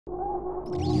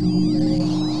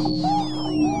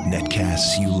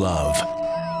Netcasts you love.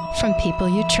 From people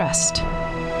you trust.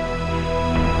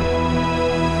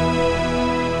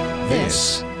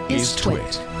 This is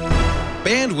Twit.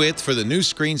 Bandwidth for the new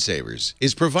screensavers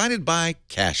is provided by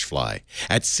CacheFly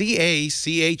at CacheFly.com.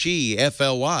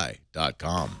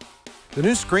 The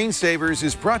new Screensavers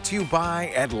is brought to you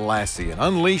by Atlassian.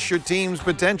 Unleash your team's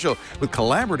potential with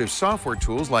collaborative software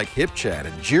tools like HipChat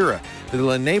and Jira that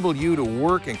will enable you to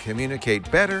work and communicate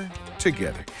better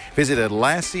together. Visit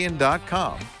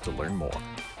Atlassian.com to learn more.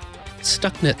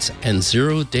 Stuxnet and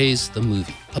 0 Days the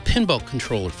Movie, a pinball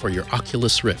controller for your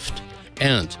Oculus Rift,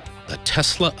 and the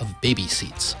Tesla of baby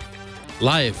seats.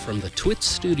 Live from the Twit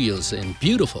studios in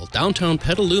beautiful downtown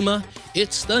Petaluma,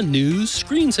 it's the new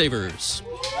Screensavers.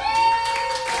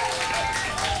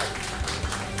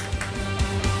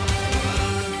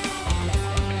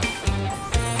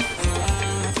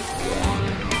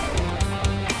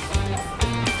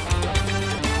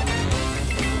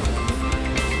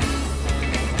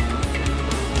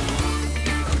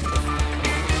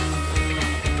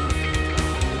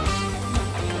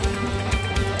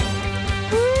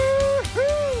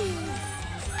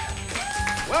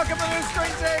 Welcome to the new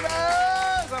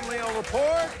Screensavers. I'm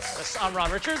Laporte. I'm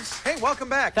Ron Richards. Hey, welcome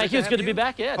back. Thank you. It's good to be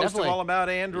back. Yeah, Host definitely. of All About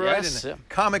Android and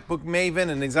comic book maven,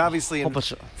 and he's obviously a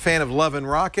fan of Love and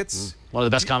Rockets. One of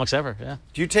the best comics ever, yeah.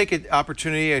 Do you take an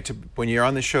opportunity to, when you're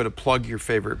on the show, to plug your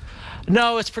favorite?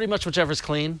 No, it's pretty much whichever's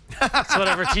clean. It's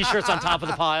whatever T-shirt's on top of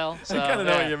the pile. So, I kind of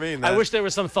know what you mean. I wish there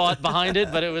was some thought behind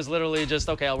it, but it was literally just,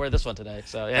 okay, I'll wear this one today.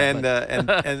 So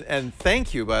yeah. And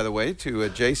thank you, by the way, to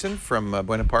Jason from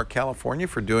Buena Park, California,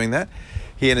 for doing that.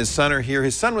 He and his son are here.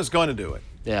 His son was going to do it.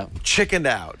 Yeah. Chickened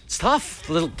out. It's tough.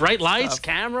 Little bright lights,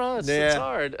 camera. It's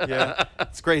hard. Yeah.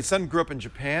 It's great. His son grew up in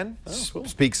Japan. Oh, cool.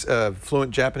 Speaks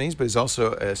fluent Japanese, but he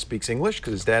also speaks English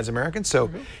because his dad's American. So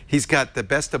he's got the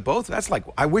best of both. That's like,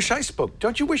 I wish I spoke.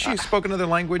 Don't you wish you spoke another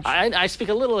language? I speak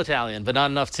a little Italian, but not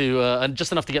enough to,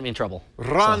 just enough to get me in trouble.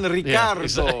 Ron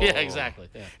Ricardo. Yeah, exactly.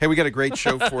 Yeah. Hey, we got a great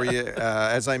show for you.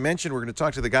 As I mentioned, we're going to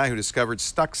talk to the guy who discovered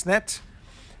Stuxnet.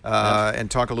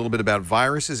 And talk a little bit about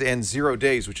viruses and 0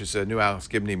 Days, which is a new Alex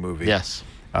Gibney movie. Yes.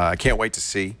 I can't wait to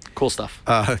see. Cool stuff.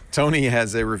 Tony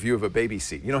has a review of a baby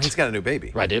seat. You know, he's got a new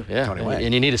baby. I do, yeah. Tony Wang.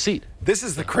 And you need a seat. This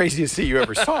is the craziest seat you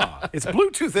ever saw. It's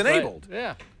Bluetooth enabled. Right.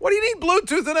 Yeah. What do you need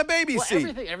Bluetooth in a baby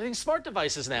seat? Everything's smart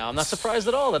devices now. I'm not surprised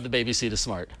at all that the baby seat is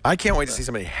smart. I can't wait to see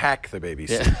somebody hack the baby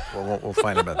seat. We'll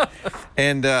find out about that.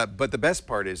 And but the best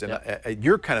part is, and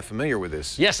you're kind of familiar with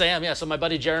this. Yes, I am. Yeah. So my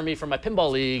buddy Jeremy from my pinball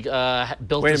league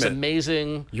built this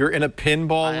amazing. You're in a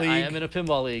pinball league? I am in a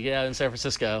pinball league. Yeah, in San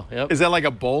Francisco. Yep. Is that like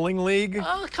a bowling league?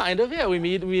 Kind of. Yeah. We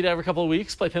meet every couple of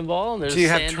weeks, play pinball, and there's. Do you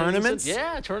have tournaments?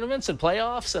 Tournaments and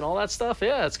playoffs and all that stuff.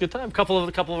 Yeah, it's a good time. A couple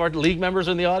of our league members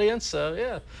are in the audience. So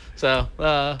yeah. So.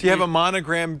 Do you have a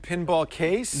monogram pinball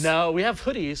case? No, we have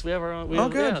hoodies. We have our own. Oh,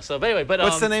 good. Yeah, so anyway, but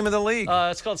what's the name of the league?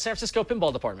 It's called San Francisco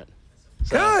Pinball Department.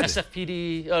 So good.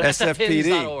 SFPD. SFPD.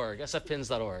 SFPins.org.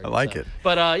 SFPins.org. I like it.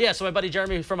 But yeah, so my buddy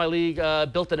Jeremy from my league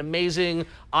built an amazing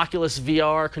Oculus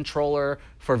VR controller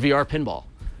for VR pinball.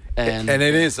 And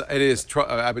it is.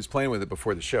 I was playing with it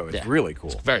before the show. It's really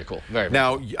cool. It's very cool. Very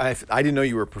now, cool. I didn't know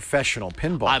you were a professional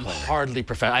pinball I'm player. hardly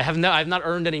professional. I've not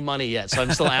earned any money yet, so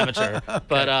I'm still amateur. Okay.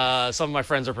 But some of my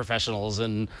friends are professionals,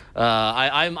 and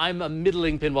I'm a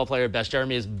middling pinball player at best.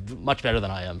 Jeremy is much better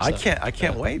than I am. So. I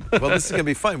can't wait. Well, this is gonna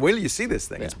be fun. Wait till you see this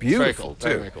thing. It's beautiful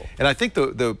too. Very cool. And I think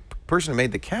the person who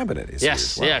made the cabinet is here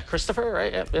as well. Yeah, Christopher,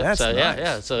 right? Yep. That's so, nice.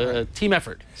 Yeah, it's a team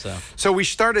effort. So we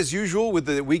start as usual with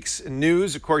the week's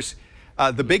news. Of course.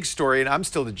 The big story, and I'm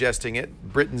still digesting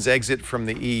it, Britain's exit from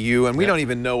the EU, and we don't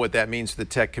even know what that means to the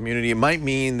tech community. It might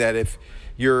mean that if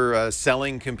you're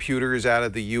selling computers out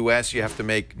of the U.S., you have to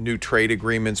make new trade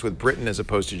agreements with Britain as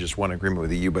opposed to just one agreement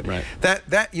with the EU. But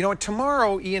that you know,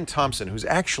 tomorrow Ian Thompson, who's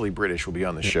actually British, will be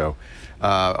on the show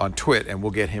on Twit, and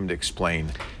we'll get him to explain.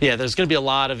 Yeah, there's going to be a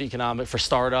lot of economic for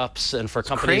startups and for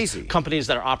companies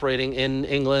that are operating in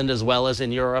England as well as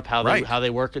in Europe. How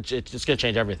they work, it's going to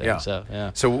change everything.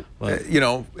 Yeah. So you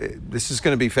know, this is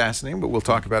going to be fascinating, but we'll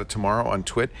talk about it tomorrow on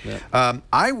Twit. Yeah.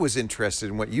 I was interested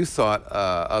in what you thought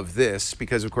of this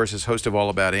because, of course, as host of All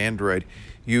About Android,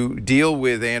 you deal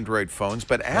with Android phones,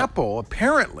 but Apple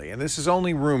apparently, and this is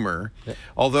only rumor,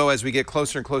 although as we get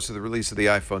closer and closer to the release of the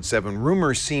iPhone 7,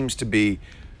 rumor seems to be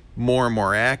more and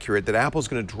more accurate that Apple's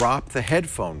going to drop the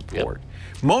headphone port.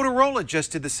 Motorola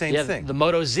just did the same thing. The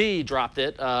Moto Z dropped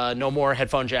it. No more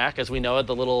headphone jack, as we know it.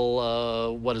 The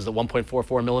little, what is the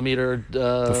 1.44 millimeter?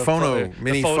 The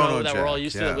mini phono that jack, we're all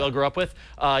used to, that we all grew up with.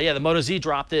 Yeah, the Moto Z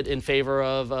dropped it in favor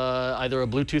of either a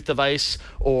Bluetooth device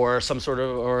or some sort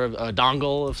of, or a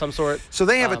dongle of some sort. So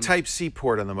they have a Type-C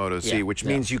port on the Moto Z, which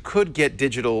means you could get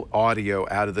digital audio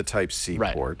out of the Type-C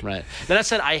port. Right. That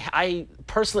said, I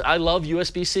personally, I love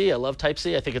USB-C. I love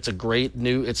Type-C. I think it's a great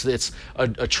new, it's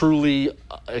a truly,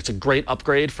 it's a great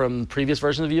upgrade from previous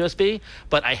versions of USB,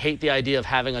 but I hate the idea of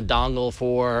having a dongle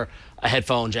for a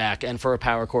headphone jack and for a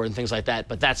power cord and things like that.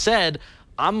 But that said,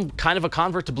 I'm kind of a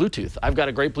convert to Bluetooth. I've got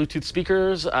a great Bluetooth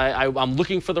speakers. I'm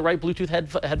looking for the right Bluetooth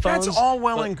headphones. That's all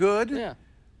well and good. Yeah.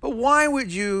 But why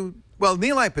would you, well,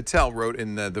 Nilay Patel wrote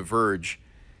in The Verge,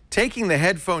 taking the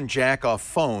headphone jack off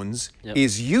phones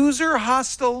is user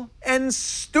hostile and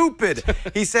stupid.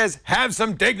 He says, have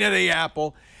some dignity,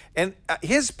 Apple. And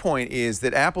his point is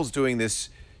that Apple's doing this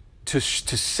to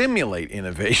simulate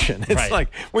innovation. It's like,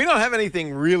 we don't have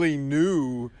anything really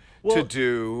new to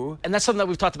do. And that's something that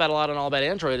we've talked about a lot on All About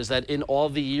Android, is that in all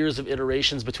the years of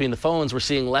iterations between the phones, we're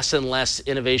seeing less and less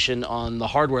innovation on the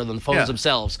hardware than the phones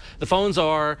themselves. The phones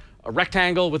are a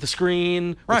rectangle with a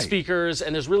screen, with speakers,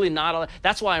 and there's really not a.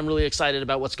 That's why I'm really excited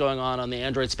about what's going on the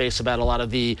Android space, about a lot of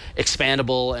the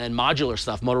expandable and modular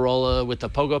stuff. Motorola with the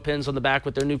pogo pins on the back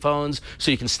with their new phones,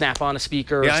 so you can snap on a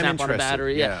speaker, or snap on a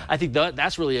battery. I think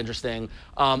that's really interesting.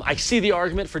 I see the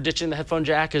argument for ditching the headphone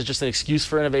jack as just an excuse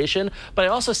for innovation, but I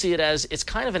also see it as it's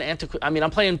kind of an antiquated. I mean,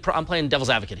 I'm playing devil's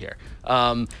advocate here.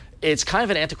 It's kind of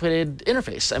an antiquated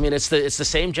interface. I mean, it's the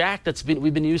same jack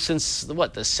we've been used since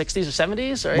what, the 60s or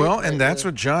 70s, right? Well, and that's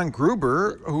what John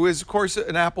Gruber, who is of course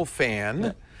an Apple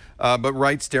fan, but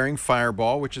writes Daring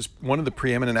Fireball, which is one of the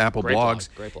preeminent Apple blogs.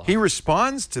 Great blog. He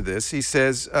responds to this. He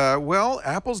says, "Well,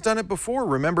 Apple's done it before.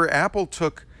 Remember, Apple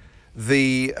took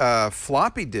the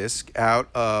floppy disk out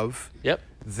of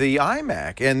the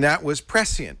iMac, and that was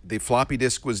prescient. The floppy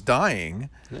disk was dying."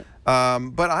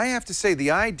 But I have to say,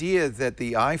 the idea that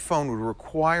the iPhone would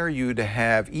require you to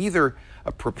have either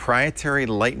a proprietary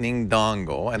Lightning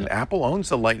dongle, and Apple owns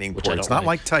the Lightning port. It's not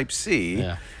like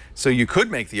Type-C. So you could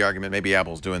make the argument maybe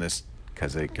Apple's doing this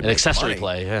because they can make accessory money.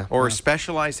 play, Or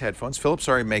specialized headphones. Philips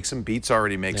already makes them. Beats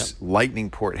already makes Lightning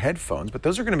port headphones, but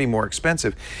those are going to be more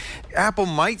expensive. Apple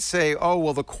might say, oh,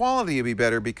 well, the quality will be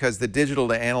better because the digital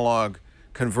to analog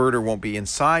converter won't be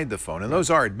inside the phone, and those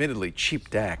are admittedly cheap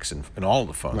DACs in all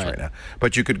the phones right now,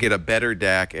 but you could get a better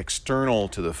DAC external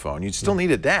to the phone. You'd still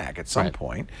need a DAC at some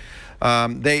point.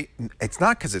 It's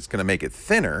not because it's going to make it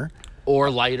thinner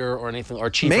or lighter or anything, or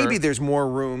cheaper. Maybe there's more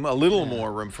room, a little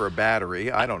more room for a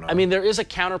battery. I don't know. I mean, there is a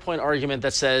counterpoint argument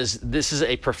that says this is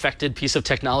a perfected piece of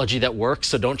technology that works,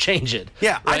 so don't change it.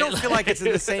 Yeah, I don't feel like it's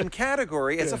in the same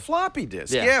category as a floppy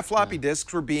disk. Floppy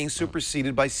disks were being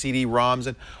superseded by CD-ROMs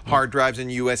and hard drives and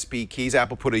USB keys.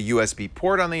 Apple put a USB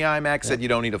port on the iMac, said you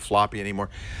don't need a floppy anymore.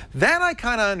 That I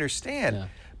kind of understand.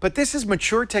 But this is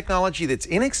mature technology that's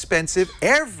inexpensive.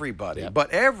 Everybody, but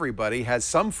everybody has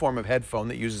some form of headphone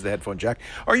that uses the headphone jack.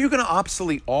 Are you going to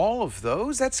obsolete all of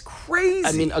those? That's crazy.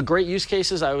 I mean, a great use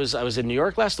case is I was in New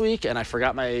York last week, and I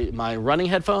forgot my running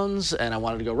headphones, and I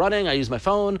wanted to go running. I used my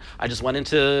phone. I just went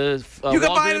into you could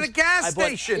buy it at a gas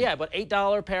station. Yeah, I bought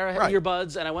 $8 pair of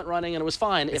earbuds, and I went running, and it was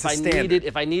fine. If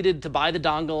I needed to buy the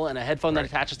dongle and a headphone that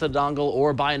attaches to the dongle,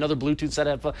 or buy another Bluetooth set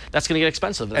of headphones, that's going to get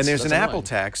expensive. And there's an Apple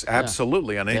tax,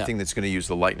 absolutely, on anything that's going to use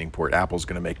the Lightning port. Apple's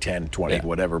going to make 10, 20,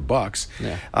 whatever bucks.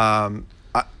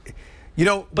 You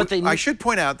know, but I should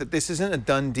point out that this isn't a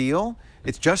done deal.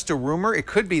 It's just a rumor. It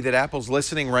could be that Apple's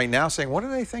listening right now saying, what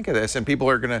do they think of this? And people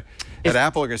are going to, at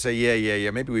Apple are going to say, yeah,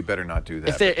 maybe we better not do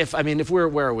that.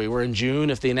 Where are we? We're in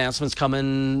June. If the announcements come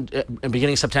in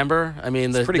beginning of September, I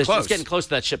mean, it's getting close to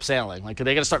that ship sailing. Like,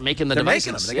 they got to start making the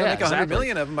devices. They're making them. They got to make 100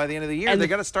 million of them by the end of the year. They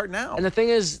got to start now. And the thing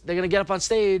is, they're going to get up on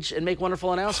stage and make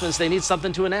wonderful announcements. They need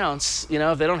something to announce. You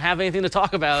know, if they don't have anything to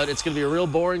talk about, it's going to be a real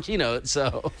boring keynote.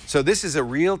 So this is a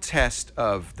real test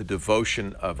of the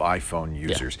devotion of iPhone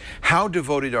users. How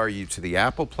devoted are you to the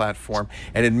Apple platform?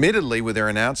 And admittedly, with their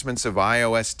announcements of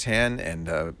iOS 10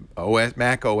 and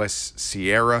Mac OS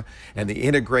Sierra and the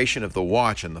integration of the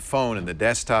watch and the phone and the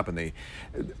desktop, and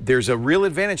there's a real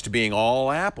advantage to being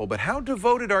all Apple. But how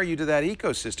devoted are you to that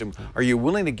ecosystem? Are you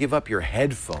willing to give up your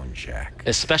headphone jack?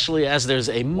 Especially as there's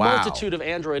a multitude of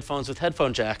Android phones with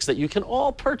headphone jacks that you can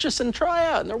all purchase and try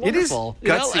out, and they're wonderful. It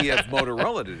is gutsy of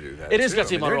Motorola to do that. It is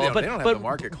gutsy of Motorola, but they don't have the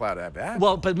market cloud app.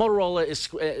 Well, but Motorola is,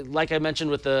 like I mentioned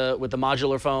with the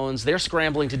modular phones, they're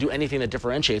scrambling to do anything that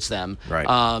differentiates them. Right.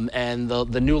 And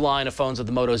the new line of phones with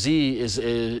the Moto Z is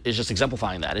just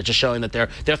exemplifying that. It's just showing that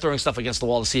they're throwing stuff against the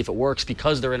wall to see if it works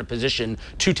because they're in a position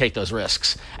to take those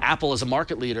risks. Apple is a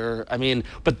market leader. I mean,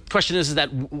 but the question is that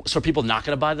so are people not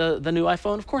going to buy the new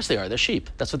iPhone? Of course they are. They're sheep.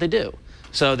 That's what they do.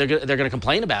 So they're going to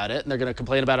complain about it, and they're going to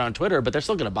complain about it on Twitter, but they're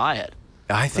still going to buy it.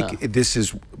 I think this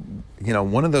is,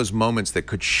 one of those moments that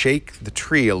could shake the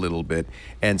tree a little bit,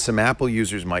 and some Apple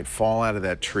users might fall out of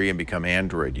that tree and become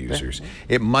Android users.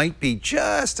 It might be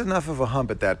just enough of a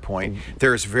hump at that point.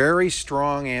 There's very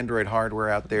strong Android hardware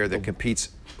out there that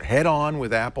competes head-on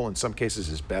with Apple, in some cases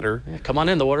is better. Yeah, come on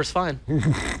in, the water's fine.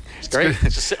 It's great.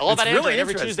 It's just all about Android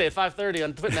every Tuesday at 5:30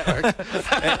 on the Twit Network.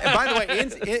 And by the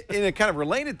way, in a kind of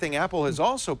related thing, Apple has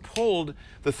also pulled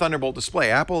the Thunderbolt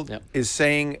display. Apple is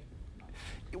saying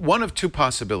one of two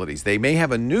possibilities. They may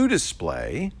have a new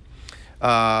display,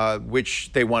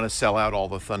 which they want to sell out all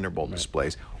the Thunderbolt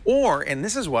displays. Or, and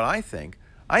this is what I think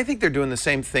they're doing the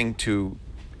same thing to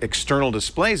external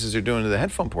displays as they're doing to the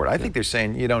headphone port. I think they're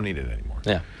saying you don't need it anymore.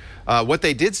 Yeah. What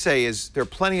they did say is there are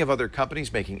plenty of other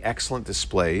companies making excellent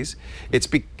displays.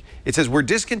 It says we're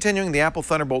discontinuing the Apple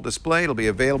Thunderbolt display. It'll be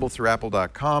available through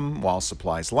apple.com while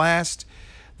supplies last.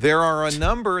 There are a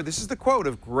number, this is the quote,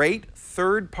 of great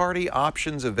third-party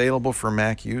options available for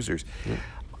Mac users.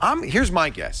 Here's my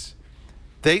guess.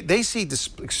 They see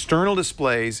external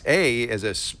displays, as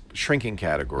a shrinking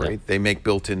category. They make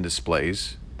built-in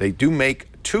displays. They do make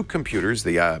two computers,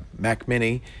 the Mac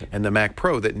Mini and the Mac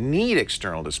Pro, that need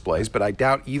external displays, but I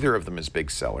doubt either of them is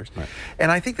big sellers.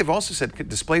 And I think they've also said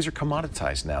displays are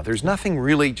commoditized now. There's nothing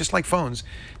really, just like phones,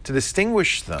 to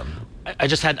distinguish them. I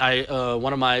just had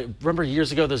remember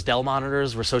years ago those Dell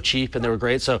monitors were so cheap and they were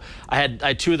great. So I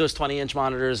had two of those 20-inch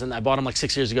monitors, and I bought them like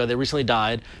 6 years ago. They recently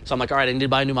died. So I'm like, all right, I need to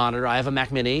buy a new monitor. I have a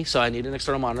Mac Mini, so I need an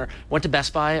external monitor. Went to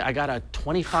Best Buy. I got a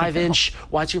 25-inch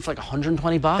widescreen for like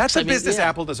 $120. That's a business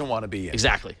Apple doesn't want to be in.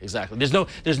 Exactly.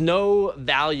 There's no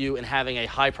value in having a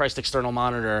high-priced external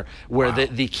monitor where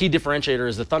the key differentiator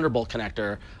is the Thunderbolt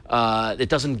connector. It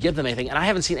doesn't give them anything, and I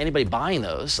haven't seen anybody buying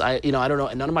those. I don't know.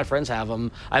 None of my friends have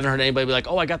them. I haven't heard anybody be like,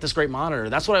 "Oh, I got this great monitor."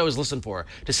 That's what I always listen for,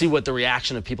 to see what the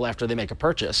reaction of people after they make a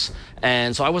purchase.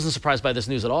 And so I wasn't surprised by this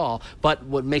news at all. But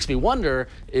what makes me wonder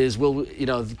is,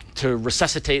 to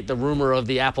resuscitate the rumor of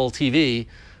the Apple TV.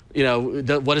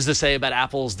 What does this say about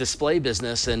Apple's display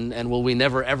business, and will we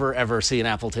never, ever, ever see an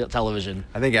Apple television?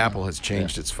 I think Apple has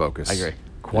changed its focus. I agree.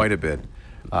 Quite a bit.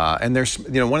 And there's,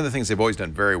 one of the things they've always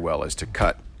done very well is to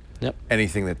cut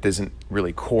anything that isn't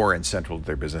really core and central to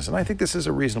their business. And I think this is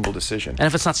a reasonable decision. And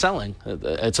if it's not selling,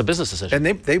 it's a business decision.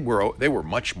 And they were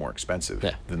much more expensive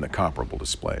than the comparable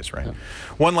displays, right?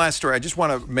 One last story. I just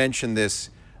want to mention this.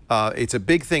 It's a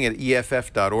big thing at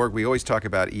EFF.org. We always talk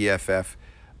about EFF.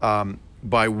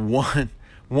 By one,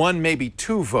 maybe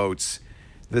two votes,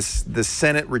 the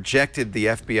Senate rejected the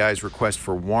FBI's request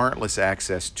for warrantless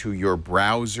access to your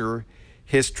browser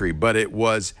history, but it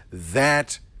was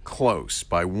that close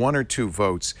by 1 or 2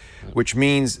 votes, which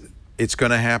means it's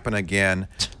going to happen again.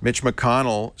 Mitch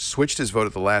McConnell switched his vote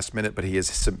at the last minute, but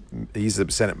he's the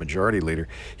Senate Majority Leader.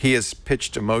 He has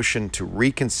pitched a motion to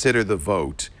reconsider the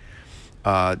vote.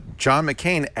 John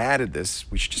McCain added this.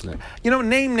 We should just,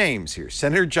 name names here.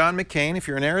 Senator John McCain, if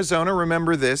you're in Arizona,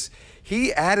 remember this.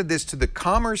 He added this to the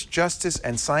Commerce, Justice,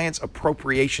 and Science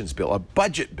Appropriations Bill, a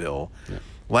budget bill,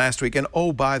 last week. And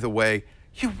oh, by the way,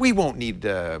 we don't need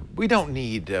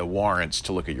warrants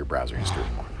to look at your browser history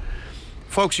anymore.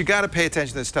 Folks, you got to pay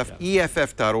attention to this stuff.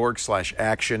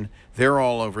 EFF.org/action. They're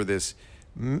all over this.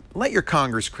 Let your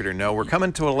Congress critter know. We're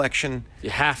coming to election.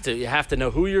 You have to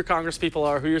know who your Congress people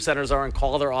are, who your senators are, and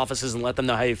call their offices and let them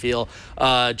know how you feel.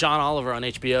 John Oliver on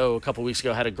HBO a couple weeks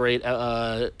ago had a great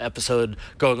episode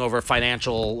going over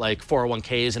financial, like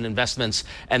 401ks and investments,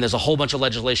 and there's a whole bunch of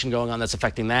legislation going on that's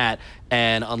affecting that.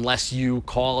 And unless you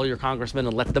call your congressman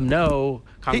and let them know,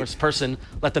 congressperson,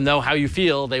 let them know how you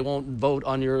feel, they won't vote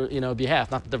on your behalf.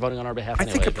 Not that they're voting on our behalf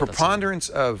anyway. I think a preponderance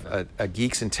of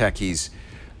geeks and techies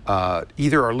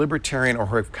either are libertarian or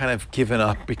have kind of given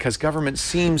up because government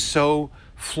seems so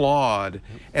flawed.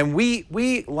 And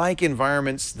we like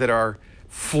environments that are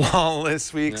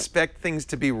flawless. We expect things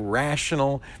to be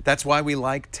rational. That's why we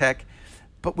like tech.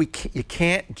 But you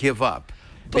can't give up.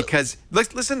 Because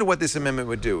listen to what this amendment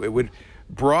would do. It would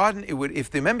broaden, if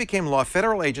the amendment became law,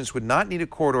 federal agents would not need a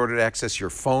court order to access your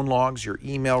phone logs, your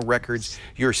email records,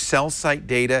 your cell site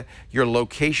data, your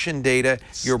location data,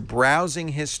 your browsing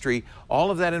history,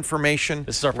 all of that information.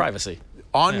 This is our privacy.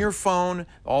 On your phone,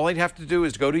 all they'd have to do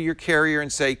is go to your carrier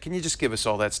and say, can you just give us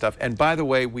all that stuff? And by the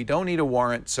way, we don't need a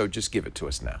warrant, so just give it to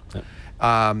us now.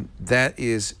 That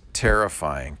is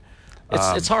terrifying.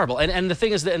 It's horrible. And the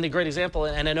thing is, and the great example,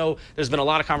 and I know there's been a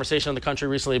lot of conversation in the country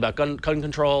recently about gun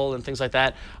control and things like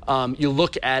that. You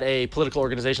look at a political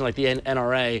organization like the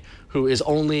NRA, who is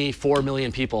only 4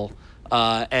 million people,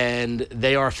 and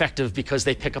they are effective because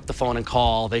they pick up the phone and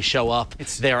call, they show up,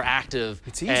 they are active.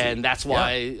 It's easy. And that's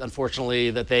why,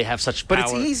 unfortunately, that they have such power. But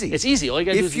it's easy. It's easy. All you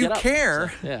got to do is if you get up.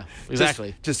 care, So, yeah,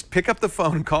 exactly. Just pick up the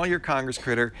phone, call your Congress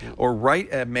critter, or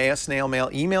write a snail mail.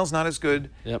 Email's not as good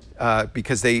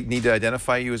because they need to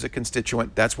identify you as a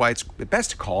constituent. That's why it's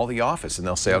best to call the office, and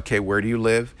they'll say, okay, where do you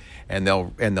live? And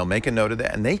they'll make a note of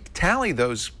that, and they tally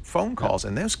those phone calls,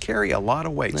 and those carry a lot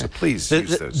of weight. So please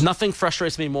use those. Nothing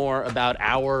frustrates me more about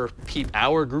our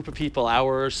group of people,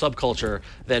 our subculture,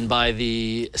 than by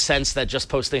the sense that just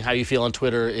posting how you feel on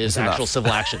Twitter is actual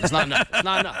civil action. It's not enough. It's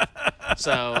not enough.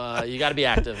 So you got to be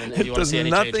active, and if you want to see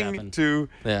any change happen. To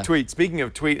tweet. Speaking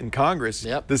of tweet in Congress,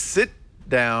 the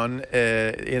sit-down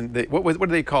in the what do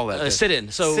they call that?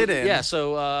 Sit-in. So sit-in. Yeah.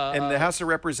 So in the House of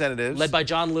Representatives, led by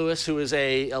John Lewis, who is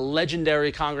a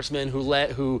legendary congressman who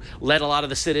led a lot of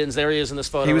the sit-ins. There he is in this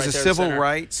photo. He was right a there civil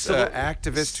rights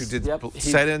activist who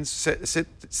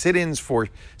did sit-ins for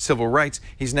civil rights.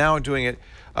 He's now doing it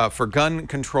for gun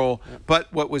control.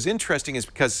 But what was interesting is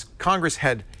because Congress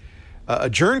had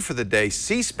adjourned for the day,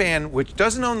 C-SPAN, which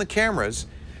doesn't own the cameras,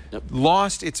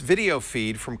 lost its video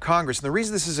feed from Congress. And the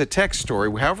reason this is a tech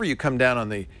story, however you come down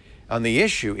on the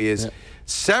issue, is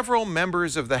several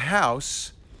members of the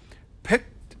House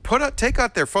take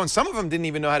out their phones. Some of them didn't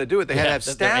even know how to do it. They had to have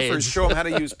staffers show them how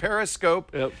to use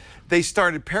Periscope. They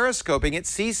started periscoping it.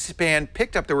 C-SPAN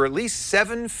picked up, there were at least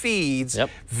 7 feeds,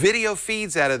 video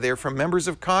feeds out of there from members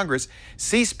of Congress.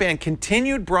 C-SPAN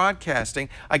continued broadcasting.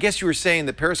 I guess you were saying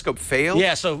that Periscope failed?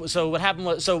 Yeah, so what happened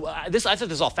was, I thought this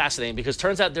was all fascinating because it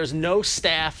turns out there's no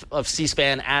staff of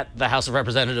C-SPAN at the House of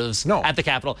Representatives at the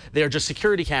Capitol. They're just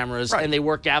security cameras, and they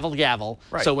work gavel to gavel.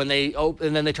 So when they open,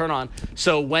 and then they turn on.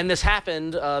 So when this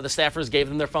happened, the staffers gave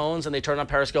them their phones and they turned on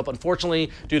Periscope. Unfortunately,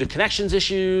 due to connections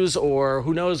issues or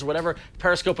who knows, whatever,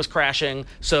 Periscope was crashing.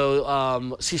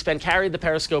 So C-SPAN carried the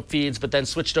Periscope feeds, but then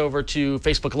switched over to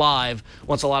Facebook Live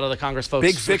once a lot of the Congress folks.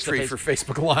 Big victory for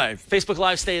Facebook Live. Facebook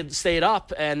Live stayed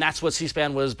up, and that's what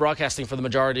C-SPAN was broadcasting for the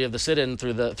majority of the sit-in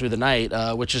through the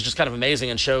night, which is just kind of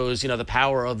amazing and shows the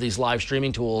power of these live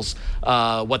streaming tools,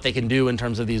 what they can do in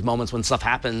terms of these moments when stuff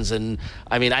happens. And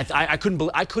I mean, I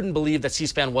couldn't believe that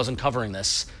C-SPAN wasn't covering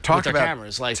this with their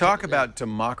cameras. Talk about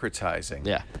democratizing.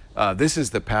 This is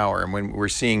the power, and when we're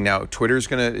seeing now, Twitter's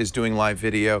is doing live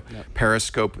video.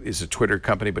 Periscope is a Twitter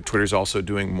company, but Twitter's also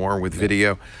doing more with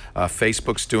video.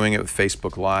 Facebook's doing it with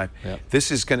Facebook Live.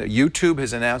 This is YouTube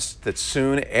has announced that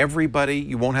soon everybody,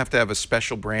 you won't have to have a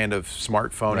special brand of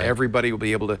smartphone. Everybody will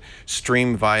be able to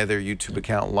stream via their YouTube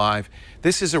account live.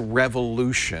 This is a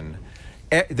revolution.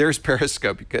 There's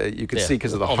Periscope. You can see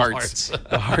because of the hearts.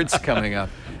 The hearts coming up.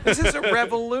 This is a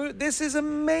revolution. This is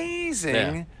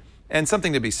amazing. And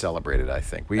something to be celebrated, I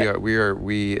think.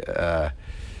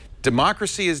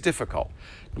 Democracy is difficult.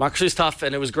 Democracy is tough,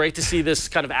 and it was great to see this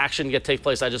kind of action take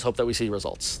place. I just hope that we see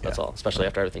results. That's all, especially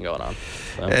after everything going on.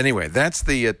 So. Anyway, that's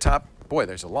the top. Boy,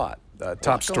 there's a lot.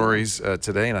 Top stories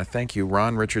today, and I thank you,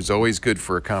 Ron Richards. Always good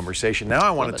for a conversation. Now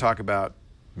I want to talk about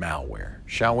malware,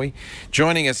 shall we?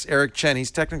 Joining us, Eric Chien.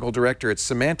 He's Technical Director at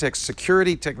Symantec's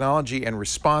Security, Technology, and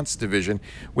Response Division.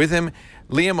 With him,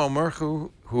 Liam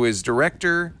mamaRoo, who is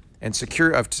Director and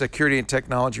Security and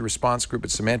Technology Response Group at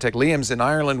Symantec. Liam's in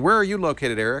Ireland. Where are you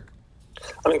located, Eric?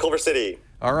 I'm in Culver City.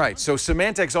 All right. So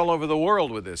Symantec's all over the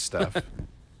world with this stuff.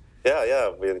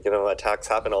 Yeah. Attacks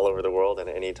happen all over the world and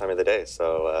any time of the day.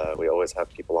 So we always have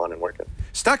people on and working.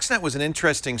 Stuxnet was an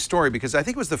interesting story because I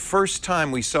think it was the first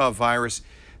time we saw a virus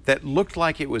that looked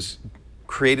like it was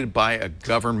created by a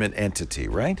government entity,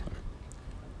 right?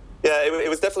 Yeah, it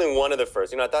was definitely one of the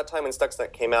first. At that time when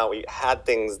Stuxnet came out, we had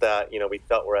things that, we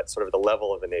felt were at sort of the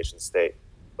level of the nation state.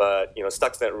 But,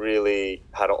 Stuxnet really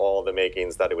had all the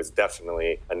makings that it was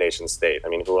definitely a nation state. I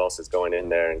mean, who else is going in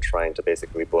there and trying to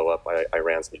basically blow up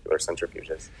Iran's nuclear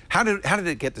centrifuges? How did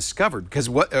it get discovered? Because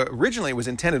originally it was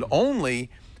intended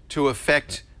only to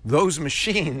affect those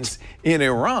machines in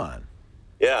Iran.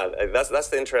 Yeah, that's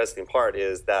the interesting part,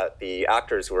 is that the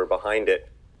actors who were behind it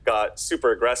got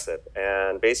super aggressive,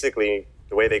 and basically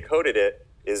the way they coded it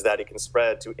is that it can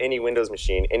spread to any Windows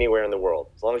machine anywhere in the world.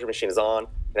 As long as your machine is on,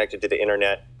 connected to the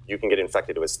internet, you can get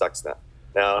infected with Stuxnet.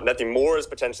 Now, nothing more is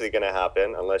potentially going to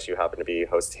happen unless you happen to be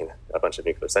hosting a bunch of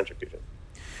nuclear centrifuges.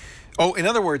 Oh, in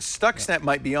other words, Stuxnet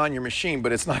might be on your machine,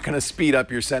 but it's not going to speed up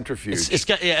your centrifuge.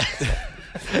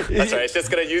 That's right. It's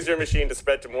just going to use your machine to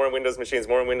spread to more Windows machines,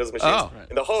 in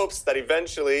the hopes that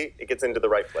eventually it gets into the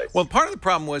right place. Well, part of the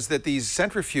problem was that these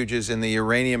centrifuges in the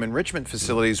uranium enrichment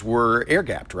facilities were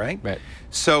air-gapped, right? Right.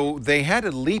 So they had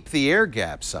to leap the air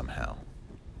gap somehow.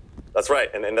 That's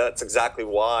right, and that's exactly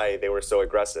why they were so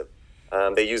aggressive.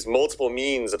 They used multiple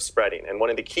means of spreading, and one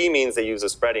of the key means they used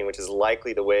of spreading, which is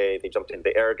likely the way they jumped into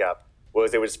the air gap,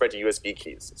 was they would spread to USB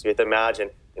keys. So you have to imagine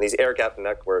in these air-gapped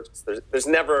networks, there's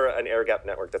never an air-gapped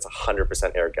network that's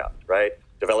 100% air-gapped, right?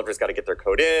 Developers got to get their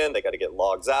code in, they got to get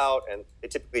logs out, and they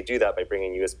typically do that by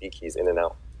bringing USB keys in and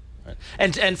out. Right.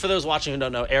 And for those watching who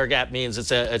don't know, air gap means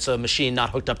it's a machine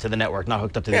not hooked up to the network, not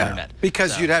hooked up to the internet.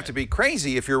 Because you'd have to be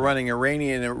crazy if you're running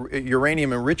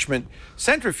uranium enrichment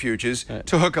centrifuges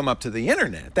to hook them up to the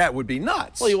internet. That would be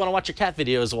nuts. Well, you want to watch your cat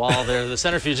videos while the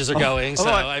centrifuges are going.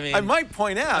 So I might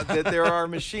point out that there are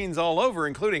machines all over,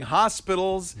 including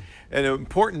hospitals and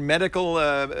important medical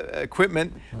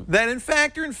equipment, that in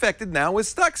fact are infected now with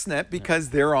Stuxnet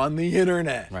because they're on the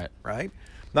internet. Right.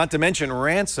 Not to mention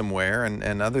ransomware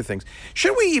and other things.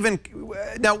 Should we even,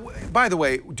 now, by the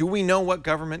way, do we know what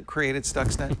government created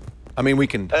Stuxnet? I mean, we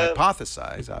can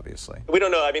hypothesize, obviously. We don't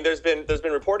know. I mean, there's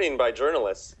been reporting by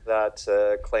journalists that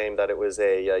claim that it was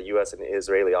a U.S. and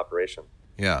Israeli operation.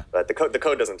 Yeah. But the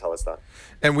code doesn't tell us that.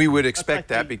 And we would expect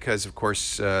that because, of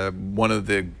course, one of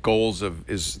the goals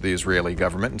is the Israeli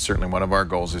government, and certainly one of our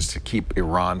goals is to keep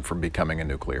Iran from becoming a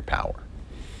nuclear power.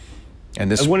 And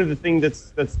one of the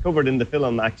things that's covered in the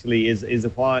film actually is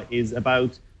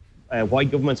about why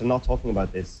governments are not talking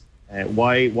about this.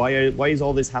 Why is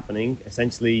all this happening?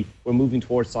 Essentially, we're moving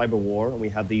towards cyber war, and we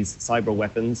have these cyber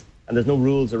weapons, and there's no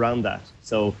rules around that.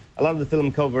 So a lot of the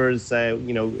film covers,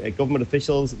 government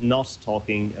officials not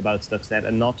talking about Stuxnet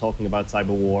and not talking about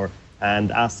cyber war,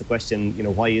 and asks the question,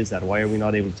 why is that? Why are we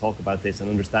not able to talk about this and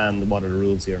understand what are the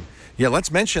rules here? Yeah,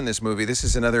 let's mention this movie. This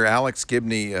is another Alex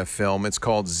Gibney film. It's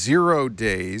called 0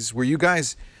 Days. Were you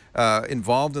guys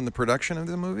involved in the production of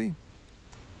the movie?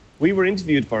 We were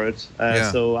interviewed for it.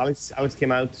 So Alex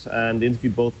came out and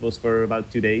interviewed both of us for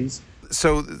about 2 days.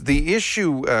 So the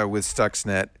issue with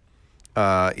Stuxnet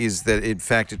is that, in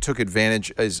fact, it took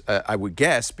advantage, as I would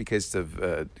guess, because of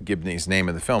Gibney's name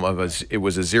in the film, it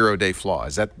was a 0-day flaw.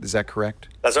 Is that correct?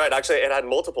 That's right. Actually, it had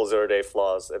multiple 0-day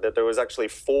flaws. That there was actually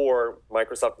 4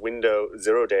 Microsoft Windows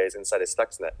 0 days inside of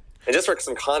Stuxnet. And just for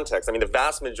some context, I mean, the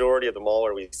vast majority of the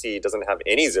malware we see doesn't have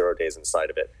any 0 days inside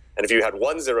of it. And if you had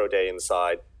 1 0 day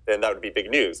inside, then that would be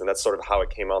big news. And that's sort of how it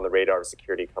came on the radar of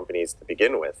security companies to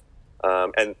begin with.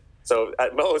 So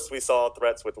at most, we saw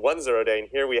threats with 1 0 day, and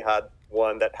here we had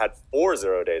one that had 4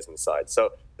 0 days inside.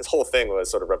 So this whole thing was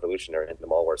sort of revolutionary in the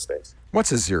malware space.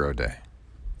 What's a 0 day?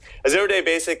 A 0 day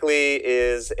basically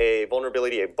is a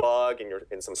vulnerability, a bug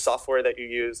in some software that you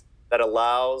use that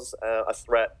allows a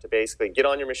threat to basically get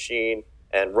on your machine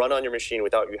and run on your machine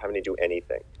without you having to do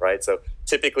anything, right? So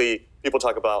typically, people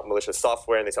talk about malicious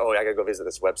software, and they say, oh, I got to go visit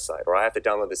this website, or I have to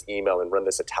download this email and run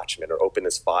this attachment or open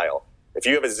this file. If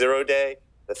you have a 0 day,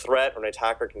 the threat or an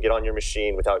attacker can get on your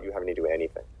machine without you having to do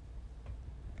anything.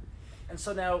 And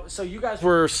so you guys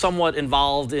were somewhat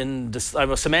involved in,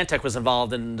 Symantec was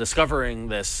involved in discovering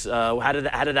this. How did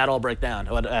that all break down?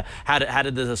 How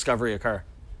did the discovery occur?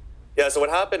 Yeah, so what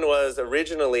happened was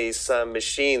originally some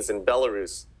machines in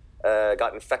Belarus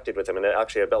got infected with them, and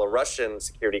actually a Belarusian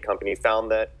security company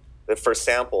found that the first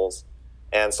samples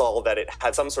and saw that it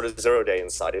had some sort of 0 day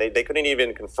inside. They couldn't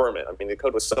even confirm it. I mean, the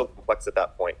code was so complex at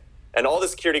that point. And all the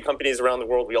security companies around the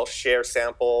world, we all share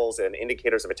samples and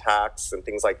indicators of attacks and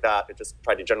things like that to just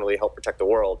try to generally help protect the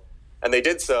world. And they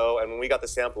did so, and when we got the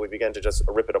sample, we began to just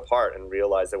rip it apart and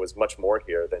realize there was much more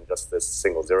here than just this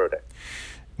single 0 day.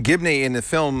 Gibney, in the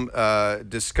film,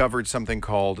 discovered something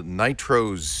called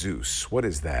Nitro Zeus. What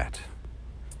is that?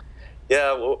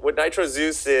 Yeah, well, what Nitro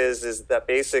Zeus is that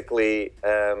basically,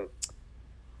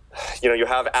 you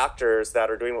have actors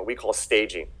that are doing what we call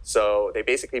staging. So they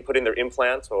basically put in their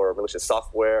implant or malicious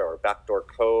software or backdoor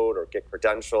code or get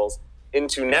credentials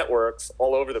into networks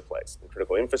all over the place, in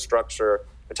critical infrastructure,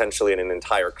 potentially in an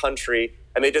entire country,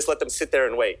 and they just let them sit there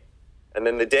and wait. And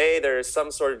then the day there's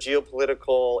some sort of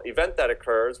geopolitical event that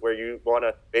occurs where you want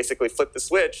to basically flip the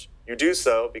switch, you do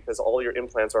so because all your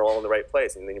implants are all in the right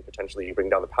place. And then you bring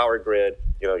down the power grid,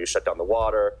 you shut down the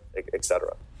water, et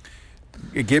cetera.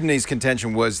 Gibney's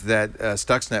contention was that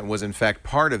Stuxnet was in fact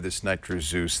part of this Nitro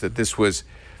Zeus, that this was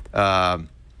a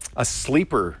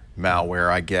sleeper malware,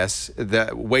 I guess,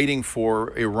 that waiting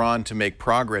for Iran to make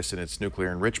progress in its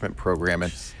nuclear enrichment program.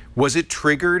 And was it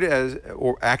triggered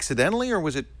or accidentally, or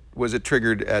was it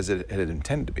triggered as it had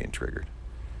intended to be triggered?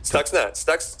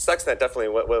 Stuxnet definitely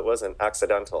wasn't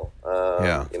accidental.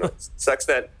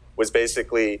 Stuxnet was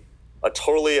basically a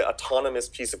totally autonomous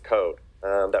piece of code.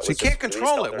 That so you can't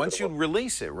control it once you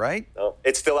release it, right? No,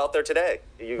 it's still out there today.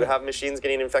 You have machines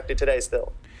getting infected today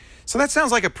still. So that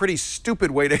sounds like a pretty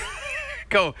stupid way to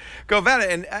go about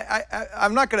it. And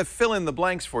I'm not going to fill in the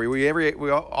blanks for you. We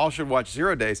all should watch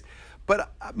 0 Days.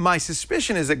 But my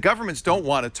suspicion is that governments don't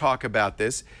want to talk about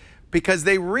this because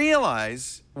they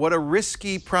realize what a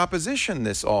risky proposition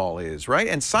this all is, right?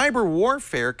 And cyber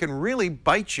warfare can really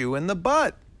bite you in the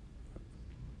butt.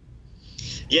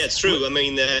 Yeah, it's true. I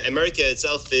mean, America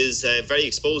itself is very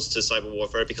exposed to cyber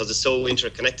warfare because it's so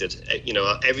interconnected. You know,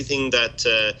 everything that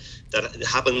that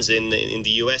happens in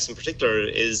the US in particular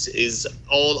is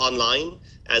all online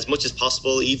as much as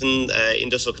possible, even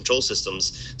industrial control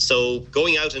systems. So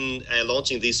going out and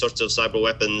launching these sorts of cyber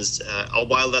weapons,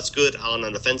 while that's good on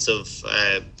an offensive,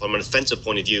 from an offensive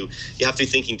point of view, you have to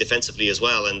be thinking defensively as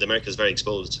well, and America is very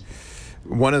exposed.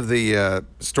 One of the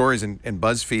stories, and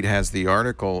BuzzFeed has the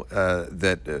article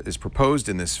that is proposed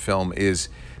in this film, is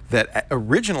that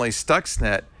originally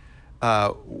Stuxnet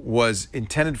was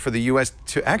intended for the U.S.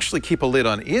 to actually keep a lid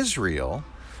on Israel.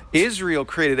 Israel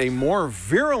created a more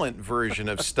virulent version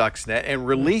of Stuxnet and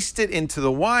released it into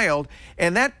the wild,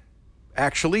 and that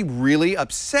actually really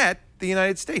upset the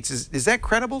United States. Is that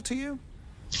credible to you?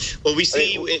 Well, we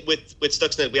see with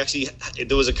Stuxnet,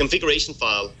 there was a configuration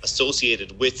file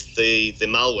associated with the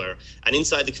malware, and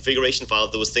inside the configuration file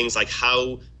there was things like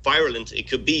how virulent it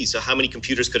could be. So how many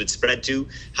computers could it spread to,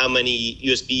 how many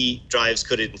USB drives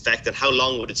could it infect, and how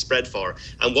long would it spread for.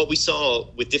 And what we saw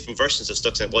with different versions of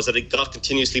Stuxnet was that it got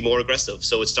continuously more aggressive.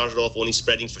 So it started off only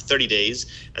spreading for 30 days,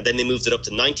 and then they moved it up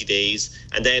to 90 days,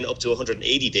 and then up to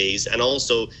 180 days. And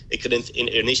also it could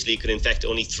initially it could infect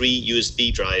only 3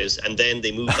 USB drives, and then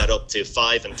they moved that up to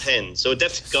 5 and 10. So it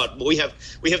definitely got,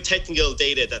 we have technical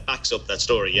data that backs up that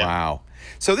story. Yeah. Wow.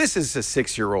 So this is a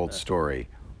 6-year-old story.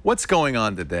 What's going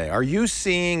on today? Are you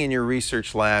seeing in your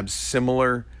research labs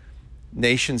similar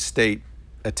nation-state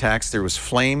attacks? There was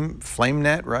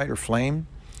FlameNet, right, or Flame?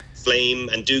 Flame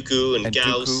and Dooku and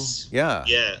Gauss. Dooku. Yeah.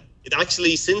 Yeah. It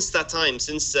actually, since that time,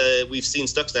 since we've seen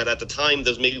Stuxnet, at the time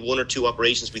there was maybe 1 or 2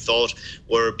 operations we thought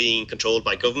were being controlled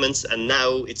by governments, and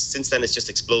now since then it's just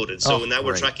exploded. So now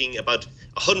we're tracking about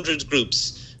 100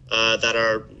 groups that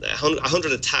are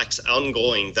 100 attacks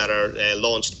ongoing that are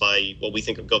launched by what we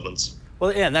think of governments.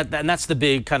 Well, yeah, and that's the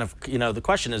big kind of, the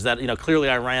question is that, clearly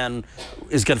Iran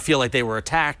is going to feel like they were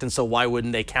attacked, and so why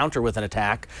wouldn't they counter with an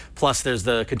attack? Plus, there's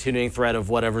the continuing threat of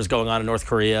whatever's going on in North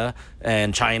Korea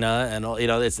and China, and,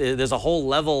 there's a whole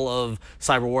level of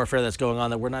cyber warfare that's going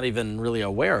on that we're not even really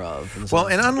aware of. Well,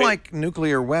 and unlike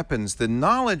nuclear weapons, the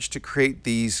knowledge to create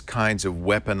these kinds of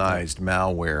weaponized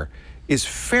malware is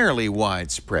fairly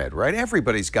widespread, right?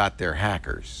 Everybody's got their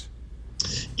hackers.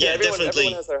 Yeah, definitely.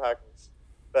 Everyone has their hackers.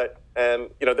 But,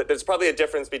 there's probably a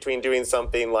difference between doing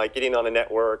something like getting on a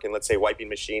network and, let's say, wiping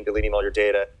machine, deleting all your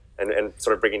data, and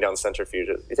sort of bringing down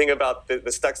centrifuges. You think about the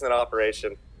Stuxnet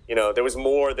operation, there was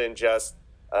more than just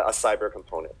a cyber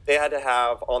component. They had to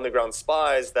have on-the-ground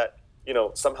spies that,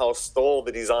 somehow stole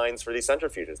the designs for these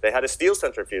centrifuges. They had to steal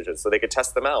centrifuges so they could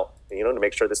test them out, to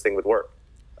make sure this thing would work.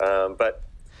 But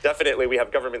definitely we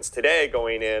have governments today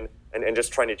going in and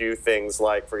just trying to do things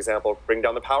like, for example, bring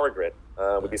down the power grid.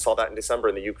 We saw that in December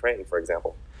in the Ukraine, for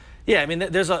example. Yeah, I mean,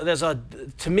 there's a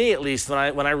to me at least,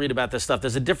 when I read about this stuff,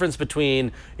 there's a difference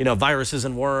between viruses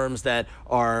and worms that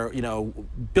are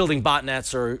building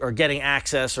botnets or getting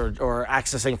access or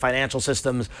accessing financial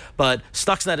systems. But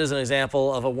Stuxnet is an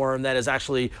example of a worm that is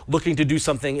actually looking to do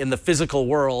something in the physical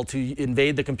world to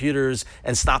invade the computers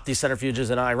and stop these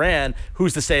centrifuges in Iran.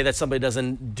 Who's to say that somebody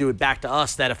doesn't do it back to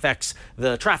us that affects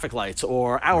the traffic lights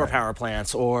or our power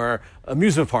plants or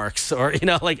amusement parks or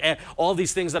all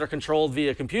these things that are controlled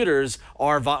via computers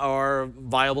are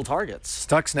viable targets.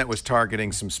 Stuxnet was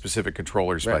targeting some specific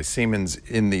controllers by Siemens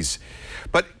in these.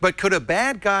 But could a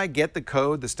bad guy get the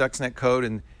code, the Stuxnet code,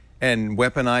 and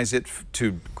weaponize it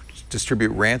to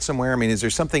distribute ransomware? I mean, is there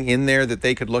something in there that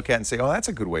they could look at and say, oh, that's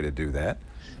a good way to do that?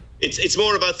 It's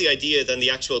more about the idea than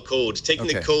the actual code. Taking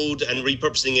the code and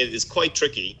repurposing it is quite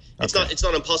tricky. It's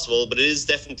not impossible, but it is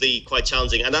definitely quite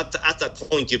challenging. And at that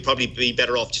point, you'd probably be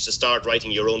better off just to start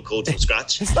writing your own code from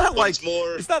scratch. It's not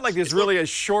like there's really a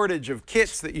shortage of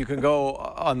kits that you can go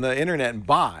on the internet and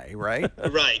buy, right?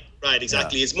 Right,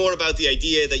 exactly. Yeah. It's more about the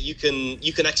idea that you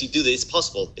can actually do this. It's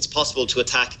possible. It's possible to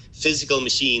attack physical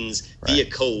machines via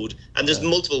code, and there's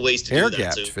multiple ways to do that.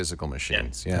 Air-gapped physical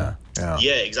machines, yeah,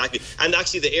 exactly. And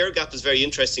actually the air gap is very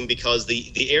interesting because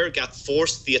the air gap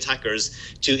forced the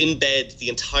attackers to embed the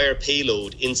entire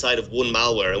payload inside of one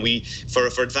malware, and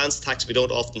for advanced attacks we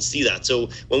don't often see that. So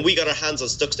when we got our hands on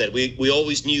Stuxnet, we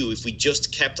always knew if we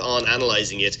just kept on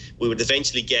analyzing it, we would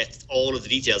eventually get all of the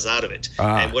details out of it.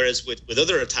 And whereas with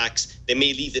other attacks, they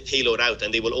may leave the payload out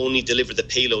and they will only deliver the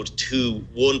payload to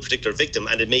one particular victim,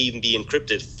 and it may even be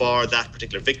encrypted for that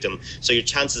particular victim. So your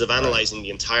chances of analyzing the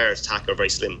entire attack are very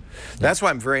slim. That's why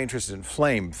I'm very interested in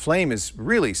Flame. Flame is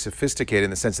really sophisticated in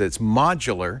the sense that it's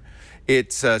modular,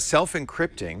 it's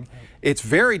self-encrypting. It's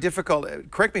very difficult,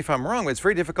 correct me if I'm wrong, but it's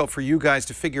very difficult for you guys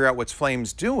to figure out what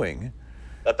Flame's doing.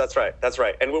 That's right. That's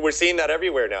right. And we're seeing that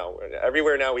everywhere now.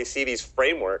 Everywhere now we see these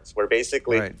frameworks where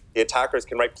basically the attackers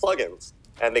can write plugins,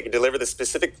 and they can deliver the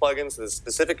specific plugins to the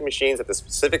specific machines at the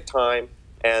specific time,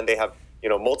 and they have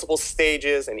multiple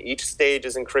stages, and each stage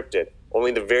is encrypted.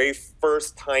 Only the very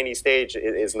first tiny stage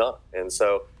is not. And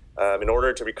so in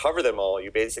order to recover them all,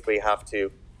 you basically have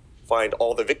to find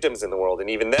all the victims in the world, and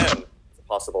even then it's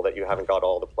possible that you haven't got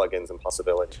all the plugins and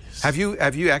possibilities. Have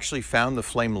you actually found the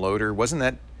Flame loader? Wasn't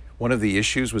that one of the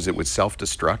issues, was it would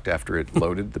self-destruct after it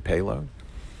loaded the payload?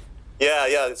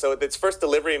 Yeah. So its first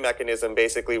delivery mechanism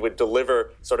basically would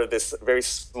deliver sort of this very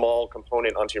small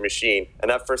component onto your machine, and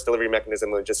that first delivery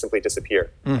mechanism would just simply disappear.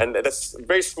 And that's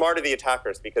very smart of the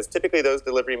attackers, because typically those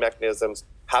delivery mechanisms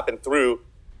happen through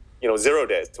 0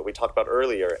 days, that we talked about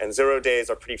earlier, and 0 days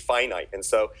are pretty finite. And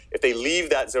so if they leave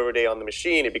that 0 day on the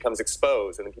machine, it becomes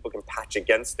exposed, and then people can patch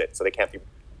against it, so they can't be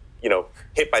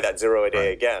hit by that 0 a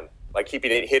day again. By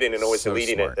keeping it hidden and always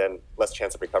deleting it, then less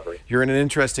chance of recovery. You're in an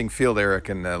interesting field, Eric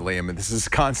and Liam, and this is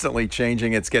constantly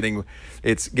changing. It's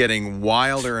getting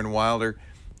wilder and wilder.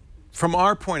 From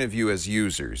our point of view as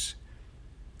users,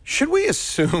 should we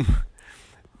assume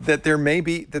that there may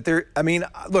be, I mean,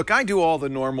 look, I do all the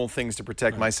normal things to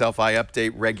protect myself. I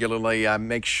update regularly. I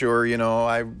make sure,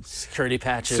 I... Security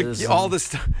patches. All this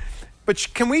stuff. But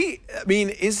can we, I mean,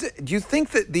 do you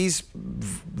think that these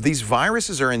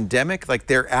viruses are endemic, like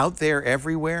they're out there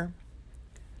everywhere?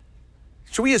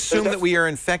 Should we assume that we are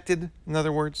infected, in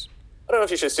other words? I don't know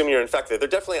if you should assume you're infected. They're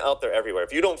definitely out there everywhere.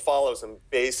 If you don't follow some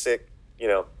basic,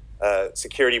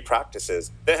 security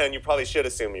practices, then you probably should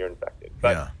assume you're infected.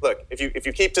 But look, if you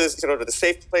keep to the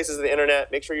safe places of the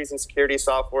internet, make sure you're using security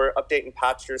software, update and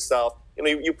patch yourself.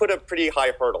 You put a pretty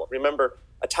high hurdle. Remember,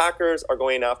 attackers are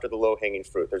going after the low-hanging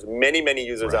fruit. There's many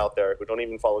users out there who don't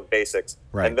even follow the basics,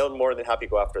 and they're more than happy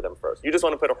to go after them first. You just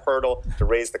want to put a hurdle to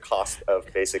raise the cost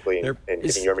of basically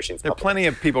getting your machines. There are plenty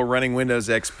of people running Windows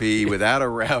XP without a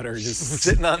router, just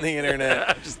sitting on the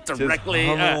internet, just directly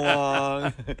humming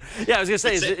along. Yeah, I was gonna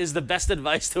say, is the best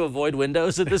advice to avoid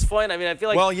Windows at this point? I mean, I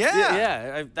feel like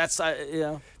that's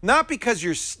not because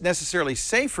you're necessarily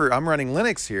safer. I'm running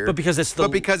Linux here, but because it's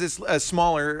a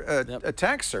smaller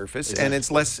attack surface, and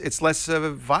it's less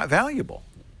valuable.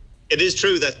 It is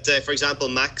true that, for example,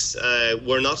 Macs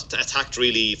were not attacked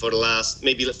really for the last,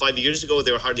 maybe 5 years ago,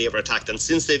 they were hardly ever attacked. And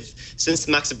since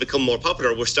Macs have become more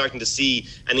popular, we're starting to see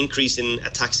an increase in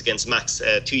attacks against Macs.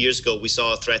 2 years ago, we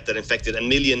saw a threat that infected 1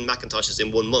 million Macintoshes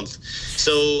in 1 month.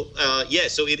 So,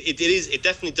 so it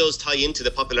definitely does tie into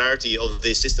the popularity of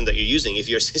the system that you're using. If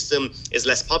your system is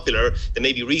less popular, there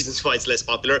may be reasons why it's less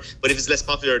popular. But if it's less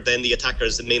popular, then the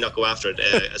attackers may not go after it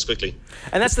as quickly.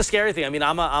 And that's the scary thing. I mean,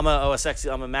 I'm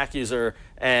a Mac user,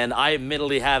 and I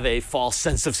admittedly have a false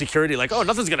sense of security, like, oh,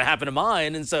 nothing's going to happen to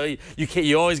mine. And so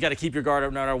you always got to keep your guard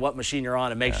up no matter what machine you're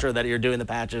on, and make sure that you're doing the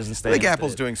patches and staying. I think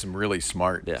Apple's doing some really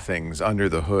smart things under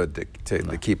the hood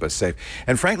to keep us safe.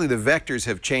 And frankly, the vectors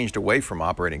have changed away from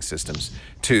operating systems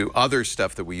to other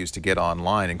stuff that we used to get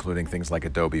online, including things like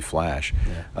Adobe Flash,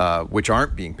 which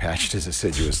aren't being patched as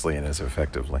assiduously and as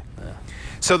effectively.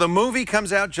 So the movie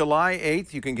comes out July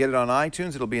 8th. You can get it on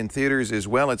iTunes. It'll be in theaters as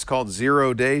well. It's called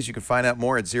 0 Days. You can find out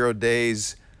more at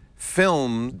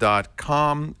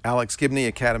zerodaysfilm.com. Alex Gibney,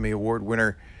 Academy Award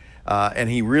winner. And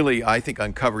he really, I think,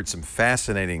 uncovered some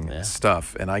fascinating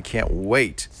stuff. And I can't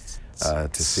wait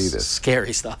to see this.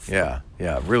 Scary stuff. Yeah,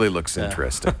 it really looks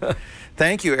interesting.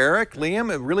 Thank you, Eric.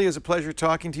 Liam, it really is a pleasure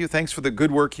talking to you. Thanks for the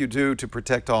good work you do to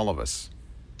protect all of us.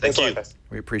 Thank you.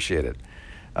 We appreciate it.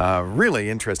 Really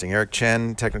interesting. Eric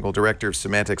Chien, Technical Director of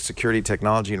Symantec's Security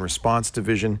Technology and Response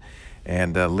Division,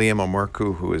 and Liam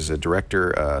MamaRoo, who is a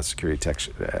Director, Security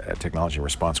Technology and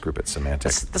Response Group at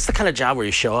Symantec. That's the kind of job where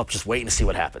you show up just waiting to see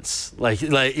what happens.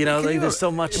 There's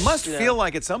so much. It must feel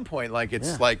like at some point, like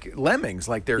it's like lemmings,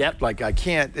 like they're like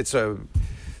it's a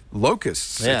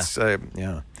locusts. Yeah. It's,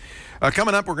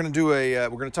 Coming up, we're going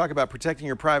to talk about protecting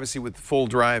your privacy with full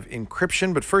drive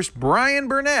encryption. But first, Bryan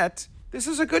Burnett. This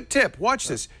is a good tip. Watch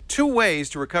this. 2 ways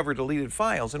to recover deleted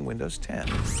files in Windows 10.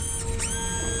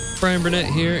 Bryan Burnett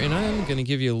here, and I'm going to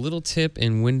give you a little tip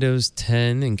in Windows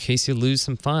 10 in case you lose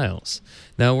some files.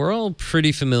 Now, we're all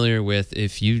pretty familiar with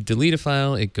if you delete a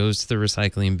file, it goes to the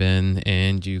recycling bin,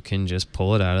 and you can just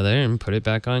pull it out of there and put it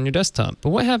back on your desktop. But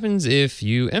what happens if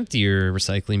you empty your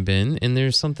recycling bin and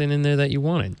there's something in there that you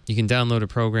wanted? You can download a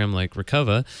program like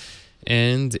Recover,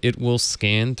 and it will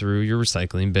scan through your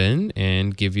recycling bin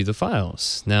and give you the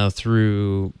files. Now,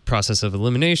 through process of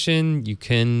elimination, you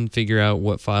can figure out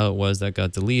what file it was that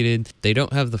got deleted. They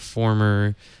don't have the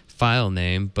former file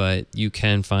name, but you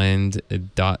can find a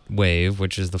 .wav,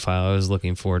 which is the file I was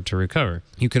looking for to recover.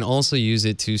 You can also use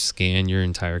it to scan your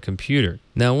entire computer.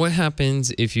 Now, what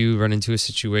happens if you run into a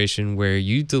situation where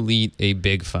you delete a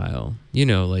big file, you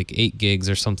know, like 8 gigs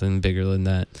or something bigger than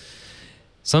that?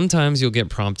 Sometimes you'll get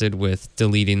prompted with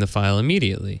deleting the file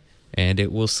immediately, and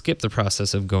it will skip the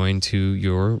process of going to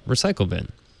your recycle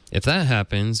bin. If that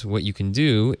happens, what you can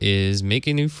do is make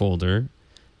a new folder,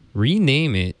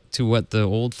 rename it to what the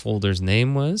old folder's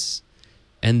name was,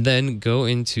 and then go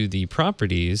into the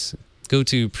properties, go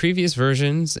to previous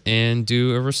versions, and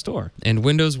do a restore. And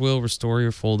Windows will restore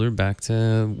your folder back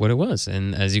to what it was.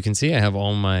 And as you can see, I have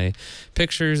all my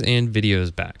pictures and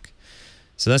videos back.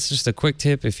 So that's just a quick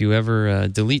tip if you ever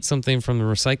delete something from the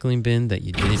recycling bin that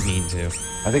you didn't mean to.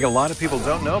 I think a lot of people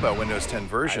don't know about Windows 10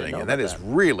 versioning, and that is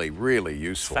really, really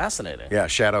useful. It's fascinating. Yeah,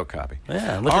 shadow copy.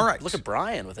 Yeah, look at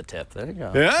Bryan with a tip. There you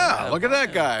go. Yeah, look at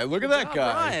that guy. Look at that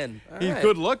guy. Bryan. He's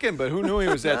good looking, but who knew he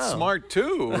was that smart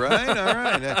too, right? All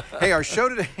right. Hey, our show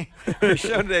today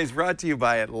is brought to you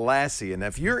by Atlassian.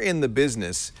 If you're in the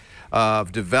business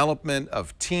of development,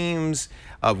 of teams,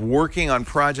 of working on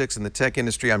projects in the tech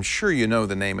industry, I'm sure you know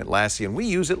the name Atlassian. We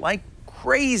use it like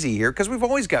crazy here because we've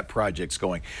always got projects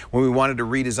going. When we wanted to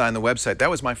redesign the website, that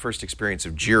was my first experience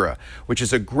of Jira, which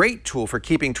is a great tool for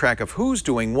keeping track of who's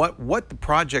doing what the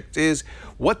project is,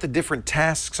 what the different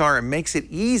tasks are. It makes it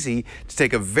easy to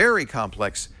take a very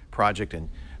complex project and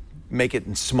make it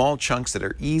in small chunks that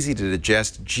are easy to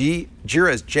digest.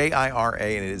 Jira is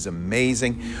J-I-R-A, and it is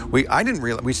amazing. I didn't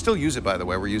realize, we still use it, by the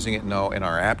way. We're using it in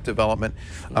our app development.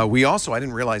 I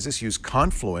didn't realize this, use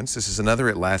Confluence. This is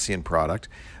another Atlassian product.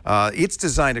 It's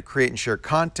designed to create and share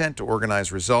content, to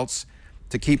organize results,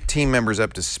 to keep team members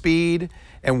up to speed,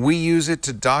 and we use it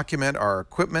to document our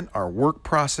equipment, our work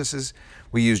processes.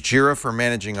 We use Jira for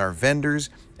managing our vendors,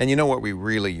 and you know what we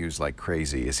really use like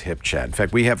crazy is HipChat. In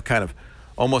fact, we have kind of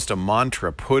almost a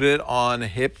mantra, put it on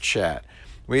HipChat.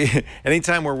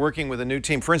 Anytime we're working with a new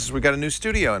team, for instance, we've got a new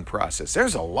studio in process.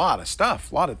 There's a lot of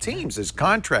stuff, a lot of teams. There's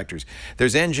contractors,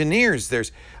 there's engineers,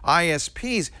 there's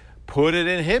ISPs. Put it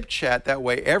in HipChat. That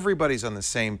way everybody's on the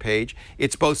same page.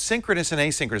 It's both synchronous and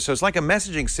asynchronous. So it's like a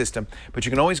messaging system, but you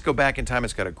can always go back in time.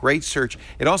 It's got a great search.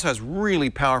 It also has really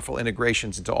powerful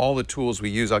integrations into all the tools we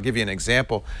use. I'll give you an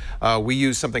example. We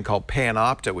use something called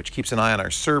Panopta, which keeps an eye on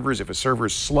our servers. If a server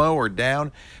is slow or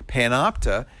down,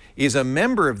 Panopta is a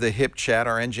member of the HipChat,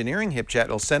 our engineering HipChat.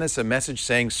 It'll send us a message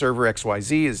saying server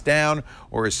XYZ is down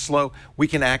or is slow. We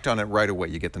can act on it right away.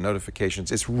 You get the notifications.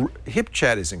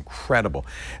 HipChat is incredible.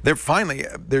 And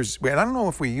I don't know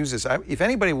if we use this. If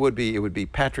anybody would be, it would be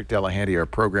Patrick Delahanty, our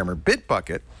programmer.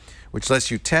 Bitbucket, which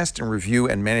lets you test and review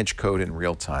and manage code in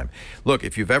real time. Look,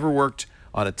 if you've ever worked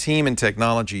on a team in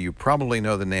technology, you probably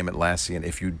know the name Atlassian.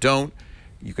 If you don't,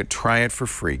 you could try it for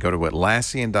free. Go to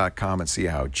Atlassian.com and see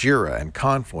how Jira and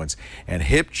Confluence and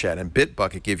HipChat and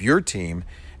Bitbucket give your team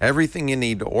everything you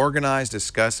need to organize,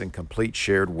 discuss, and complete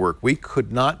shared work. We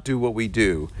could not do what we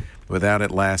do without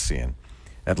Atlassian.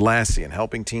 Atlassian,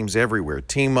 helping teams everywhere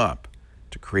team up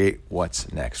to create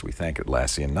what's next. We thank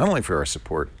Atlassian not only for our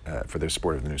support, for their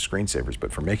support of the new screensavers,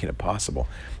 but for making it possible.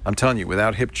 I'm telling you,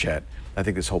 without HipChat, I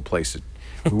think this whole place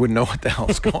we wouldn't know what the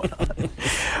hell's going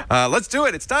on. Let's do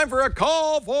it. It's time for a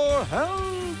call for help.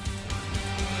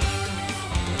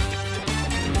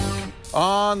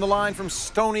 On the line from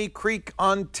Stony Creek,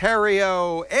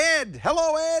 Ontario, Ed.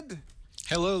 Hello, Ed.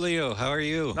 Hello, Leo. How are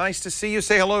you? Nice to see you.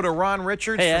 Say hello to Ron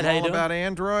Richards from All About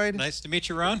Android. Nice to meet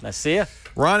you, Ron. Nice to see you.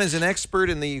 Ron is an expert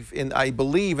I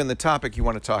believe, in the topic you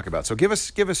want to talk about. So give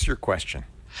us your question.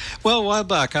 Well, a while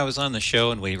back, I was on the show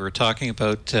and we were talking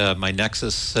about my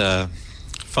Nexus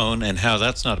phone and how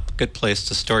that's not a good place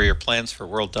to store your plans for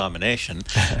world domination.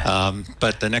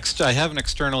 But I have an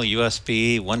external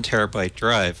USB 1 terabyte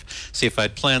drive. See, if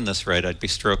I'd planned this right, I'd be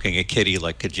stroking a kitty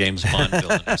like a James Bond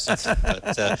villain or something.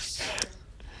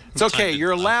 But It's okay.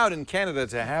 You're allowed in Canada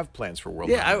to have plans for world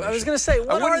domination. domination. I was going to say,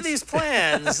 what are these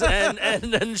plans,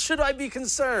 and should I be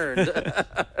concerned?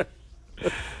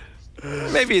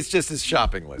 Maybe it's just his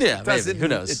shopping list. Yeah, maybe. Who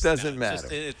knows? It doesn't matter.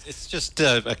 It's just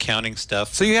accounting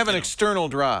stuff. So you have an external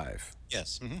drive.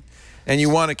 Yes. Mm-hmm. And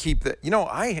you want to keep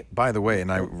the, by the way,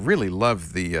 and I really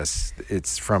love the,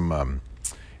 it's from,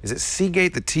 is it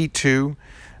Seagate, the T2?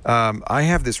 I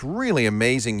have this really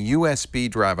amazing USB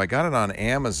drive. I got it on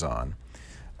Amazon.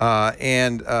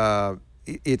 And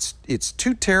it's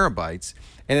 2 terabytes.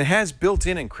 And it has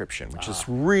built-in encryption, which is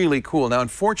really cool. Now,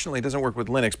 unfortunately, it doesn't work with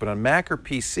Linux, but on Mac or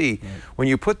PC, when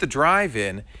you put the drive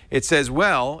in, it says,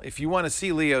 well, if you want to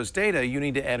see Leo's data, you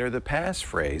need to enter the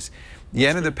passphrase. You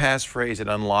enter the passphrase, it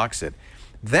unlocks it.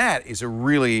 That is a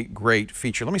really great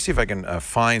feature. Let me see if I can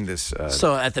find this.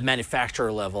 So at the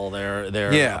manufacturer level,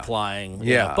 they're applying.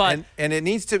 Yeah, but and it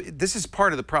needs to. This is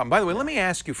part of the problem. By the way, let me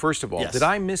ask you first of all: did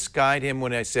I misguide him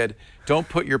when I said don't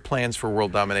put your plans for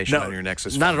world domination on your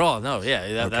Nexus phone? Not at all. No.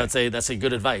 Yeah, that's a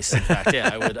good advice. In fact,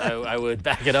 yeah, I would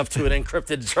back it up to an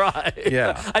encrypted drive.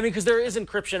 Yeah. I mean, because there is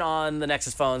encryption on the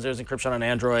Nexus phones. There's encryption on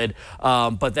Android.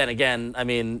 But then again, I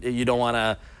mean, you don't want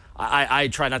to. I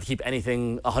try not to keep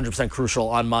anything 100% crucial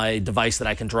on my device that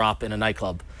I can drop in a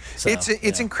nightclub. So, it's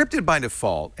encrypted by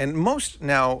default, and most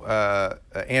now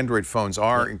Android phones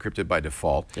are encrypted by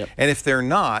default. Yep. And if they're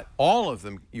not, all of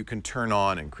them you can turn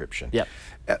on encryption. Yep.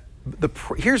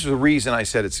 Here's the reason I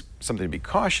said it's something to be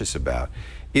cautious about: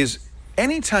 is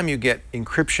anytime you get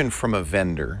encryption from a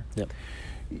vendor. Yep.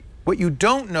 What you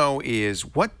don't know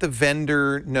is what the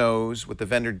vendor knows, what the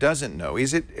vendor doesn't know.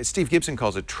 Is it, as Steve Gibson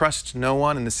calls it, trust no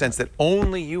one, in the sense that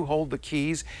only you hold the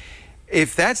keys?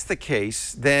 If that's the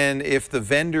case, then if the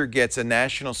vendor gets a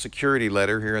national security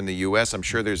letter here in the U.S., I'm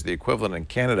sure there's the equivalent in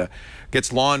Canada,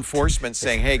 gets law enforcement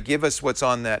saying, hey, give us what's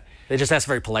on that. They just ask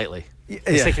very politely.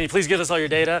 They say, can you please give us all your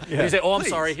data? Yeah. You say, oh, I'm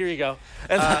sorry, here you go.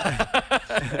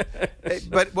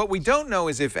 But what we don't know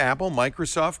is if Apple,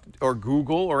 Microsoft, or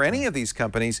Google, or any of these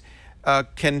companies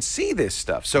can see this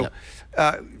stuff. So,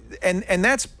 and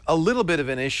that's a little bit of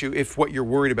an issue if what you're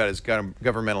worried about is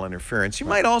governmental interference. You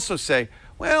might also say,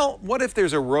 well, what if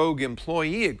there's a rogue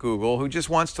employee at Google who just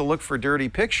wants to look for dirty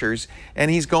pictures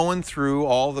and he's going through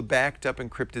all the backed up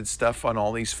encrypted stuff on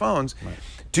all these phones? Right.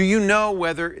 Do you know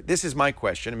whether, this is my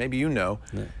question, and maybe you know,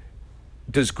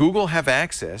 does Google have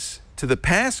access to the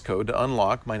passcode to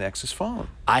unlock my Nexus phone?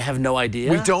 I have no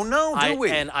idea. We don't know, do we?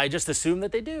 And I just assume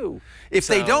that they do. If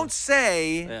they don't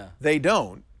say, they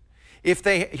don't. If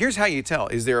they, here's how you tell.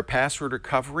 Is there a password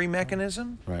recovery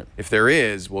mechanism? Right. If there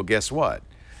is, well, guess what?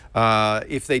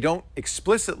 If they don't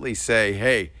explicitly say,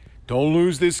 hey, don't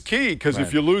lose this key, because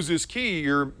if you lose this key,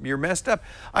 you're messed up.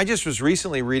 I just was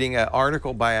recently reading an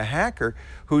article by a hacker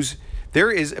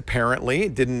there is apparently,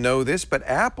 didn't know this, but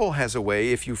Apple has a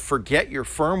way, if you forget your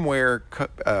firmware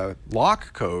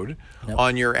lock code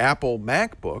on your Apple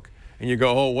MacBook, and you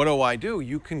go, oh, what do I do?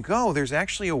 You can go, there's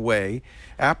actually a way,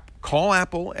 call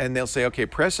Apple, and they'll say, okay,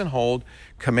 press and hold,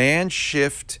 Command,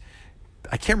 Shift,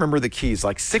 I can't remember the keys,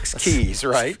 like 6 keys,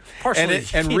 right? And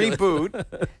reboot,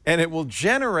 and it will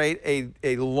generate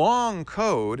a long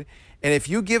code, and if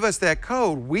you give us that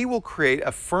code, we will create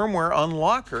a firmware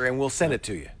unlocker, and we'll send it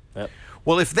to you. Yep.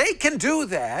 Well, if they can do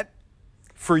that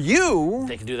for you...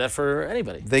 They can do that for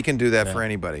anybody. They can do that for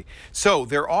anybody. So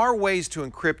there are ways to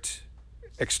encrypt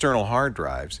external hard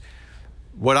drives.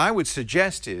 What I would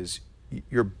suggest is,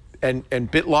 and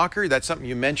BitLocker, that's something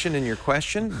you mentioned in your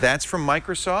question, that's from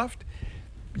Microsoft.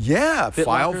 Yeah,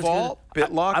 File Vault,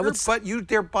 BitLocker, but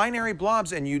they're binary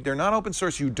blobs, and they're not open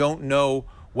source. You don't know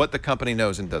what the company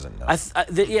knows and doesn't know.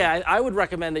 I would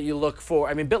recommend that you look for,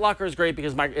 I mean, BitLocker is great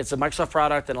because it's a Microsoft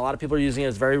product and a lot of people are using it.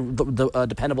 It's very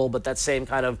dependable, but that same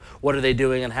kind of what are they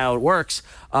doing and how it works.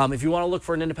 If you want to look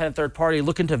for an independent third party,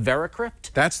 look into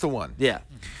VeraCrypt. That's the one. Yeah.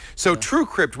 So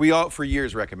TrueCrypt, we all for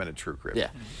years recommended TrueCrypt.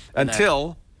 Yeah.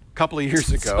 Until a couple of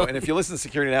years ago, and if you listen to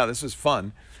Security Now, this was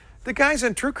fun. The guys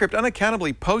on TrueCrypt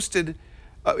unaccountably posted,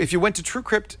 if you went to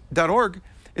truecrypt.org,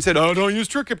 it said, oh, don't use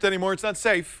TrueCrypt anymore, it's not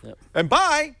safe. Yep. And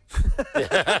bye.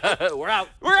 We're out.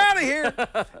 We're out of here.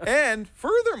 And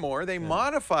furthermore, they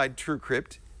modified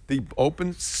TrueCrypt, the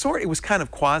open source, it was kind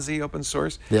of quasi-open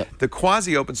source, the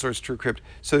quasi-open source TrueCrypt,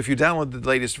 so if you download the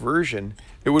latest version,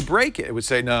 it would break it. It would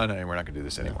say, no, we're not going to do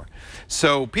this anymore.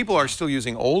 So people are still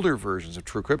using older versions of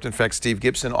TrueCrypt. In fact, Steve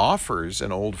Gibson offers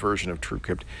an old version of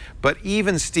TrueCrypt. But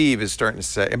even Steve is starting to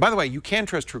say, and by the way, you can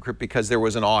trust TrueCrypt because there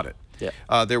was an audit.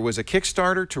 Yeah. There was a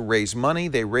Kickstarter to raise money.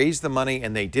 They raised the money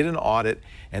and they did an audit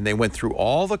and they went through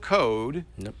all the code.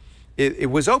 Yep.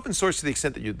 it was open source to the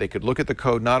extent that they could look at the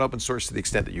code, not open source to the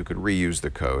extent that you could reuse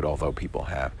the code, although people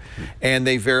have. And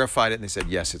they verified it and they said,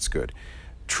 yes, it's good.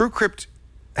 TrueCrypt,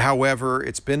 however,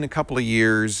 it's been a couple of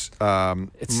years.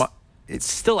 It's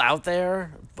still out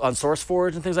there on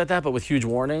SourceForge and things like that, but with huge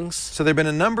warnings. So there have been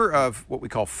a number of what we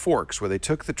call forks, where they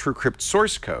took the TrueCrypt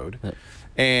source code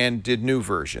and did new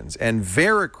versions. And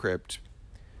VeraCrypt,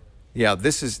 yeah,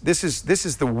 this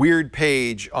is the weird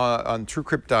page on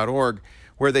TrueCrypt.org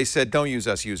where they said, don't use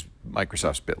us, use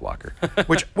Microsoft's BitLocker,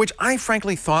 which I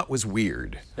frankly thought was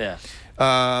weird. Yeah.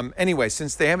 Anyway,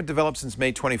 since they haven't developed since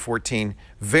May 2014,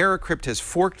 VeraCrypt has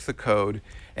forked the code,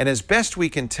 and as best we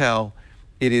can tell,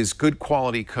 it is good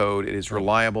quality code, it is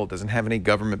reliable, it doesn't have any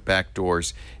government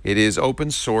backdoors, it is open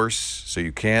source, so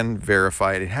you can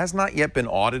verify it. It has not yet been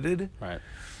audited. Right.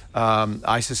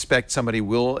 I suspect somebody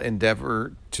will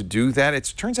endeavor to do that.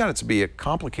 It turns out to be a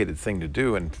complicated thing to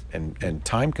do and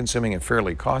time-consuming and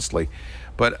fairly costly.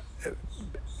 But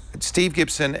Steve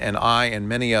Gibson and I and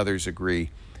many others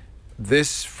agree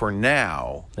this, for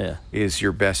now, is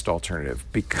your best alternative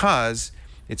because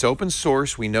it's open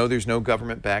source. We know there's no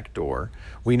government backdoor.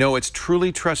 We know it's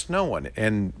truly trust no one.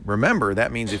 And remember,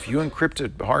 that means if you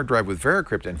encrypt a hard drive with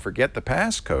VeraCrypt and forget the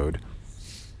passcode,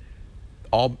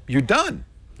 you're done.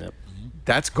 Yep.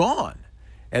 That's gone.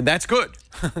 And that's good.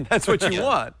 That's what you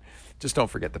want. Just don't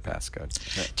forget the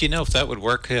passcode. Do you know if that would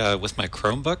work with my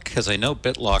Chromebook? Because I know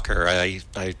BitLocker,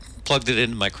 I plugged it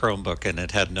into my Chromebook and it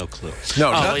had no clue.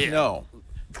 No.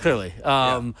 Clearly.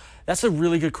 That's a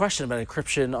really good question about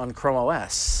encryption on Chrome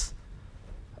OS.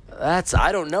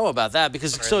 I don't know about that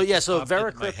because so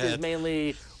VeraCrypt is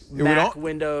mainly Mac,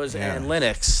 Windows, and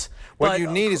Linux. What you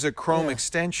need is a Chrome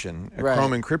extension, a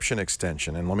Chrome encryption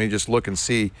extension. And let me just look and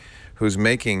see who's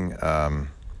making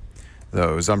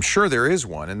those. I'm sure there is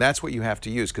one, and that's what you have to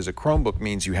use because a Chromebook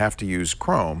means you have to use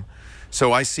Chrome.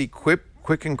 So I see Quick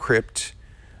Encrypt.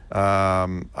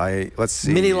 Let's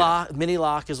see.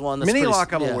 Minilock is one. That's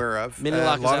Minilock I'm aware of.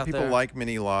 Minilock a lot of people like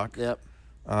Minilock. Yep.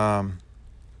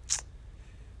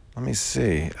 Let me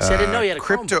see. I didn't know you had a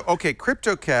Chromebook. Okay,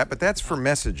 CryptoCat, but that's for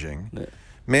messaging. Yeah.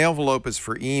 Mailvelope is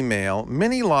for email.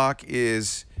 Minilock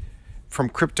is from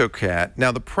CryptoCat.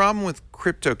 Now the problem with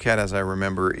CryptoCat, as I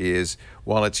remember, is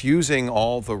while it's using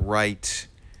all the right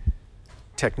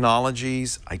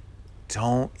technologies, it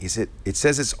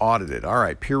says it's audited. All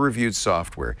right, peer-reviewed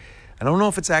software. I don't know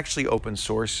if it's actually open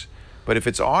source, but if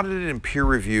it's audited and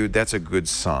peer-reviewed, that's a good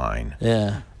sign.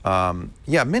 Yeah.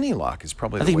 Minilock is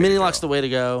probably the way to go. I think Minilock's the way to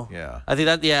go. Yeah. I think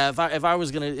that, if I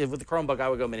was with the Chromebook, I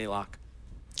would go Minilock.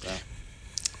 Yeah.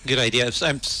 Good idea.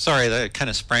 I'm sorry that I kind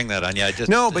of sprang that on you.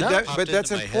 But that's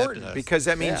important because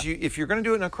that means if you're going to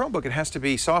do it in a Chromebook, it has to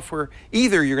be software.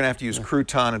 Either you're going to have to use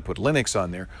Crouton and put Linux on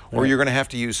there, or you're going to have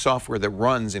to use software that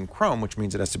runs in Chrome, which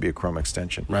means it has to be a Chrome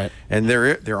extension. Right. And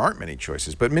there aren't many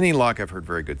choices. But Minilock I've heard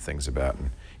very good things about. And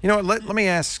you know what? Let me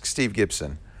ask Steve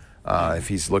Gibson if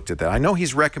he's looked at that. I know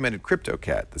he's recommended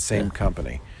CryptoCat, the same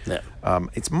company. Yeah.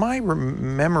 It's my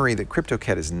memory that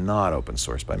CryptoCat is not open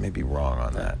source, but I may be wrong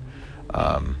on that.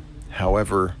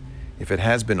 However, if it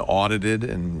has been audited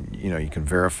and you can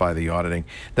verify the auditing,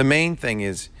 the main thing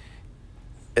is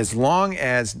as long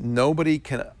as nobody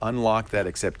can unlock that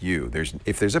except you,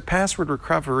 if there's a password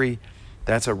recovery,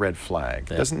 that's a red flag.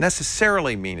 It doesn't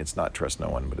necessarily mean it's not trust no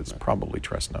one, but it's probably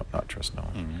not trust no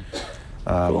one.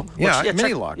 Cool.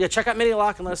 Minilock. Check out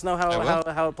Minilock and let us know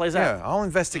how it plays out. Yeah, I'll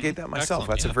investigate that myself.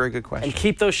 That's a very good question. And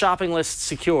keep those shopping lists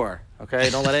secure, okay?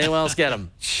 Don't let anyone else get them.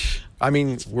 I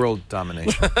mean world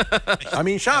domination. I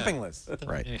mean shopping lists.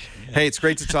 Right. Hey, it's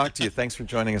great to talk to you. Thanks for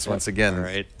joining us once again. All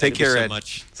right. Take care, Ed.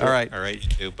 Thank you so much. All right. All right. You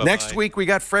too. Bye-bye. Next week, we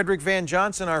got Frederick Van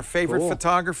Johnson, our favorite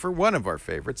photographer, one of our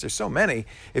favorites. There's so many.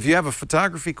 If you have a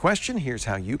photography question, here's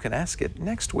how you can ask it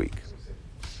next week.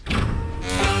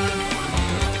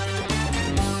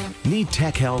 Need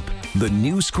tech help? The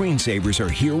new screensavers are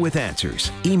here with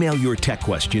answers. Email your tech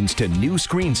questions to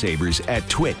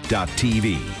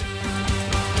newscreensavers@twit.tv.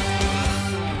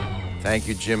 Thank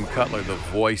you, Jim Cutler, the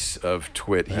voice of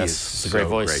Twit. He is so a great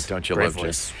voice. Great. Don't you great love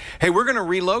voice. Jim? Hey, we're going to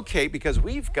relocate because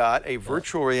we've got a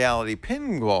virtual reality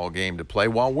pinball game to play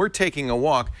while we're taking a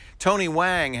walk. Tony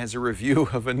Wang has a review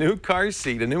of a new car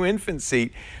seat, a new infant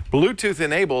seat, Bluetooth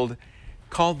enabled,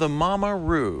 called the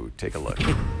mamaRoo. Take a look.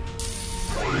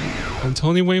 I'm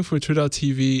Tony Wang for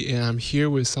Twit.tv, and I'm here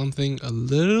with something a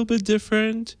little bit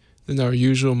different than our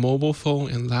usual mobile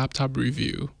phone and laptop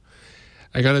review.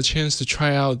 I got a chance to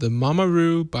try out the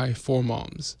mamaRoo by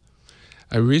 4Moms.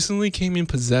 I recently came in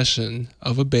possession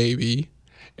of a baby,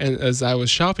 and as I was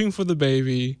shopping for the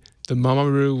baby, the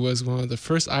mamaRoo was one of the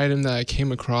first items that I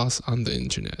came across on the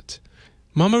internet.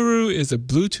 mamaRoo is a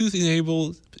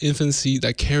Bluetooth-enabled infant seat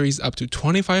that carries up to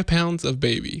 25 pounds of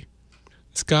baby.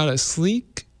 It's got a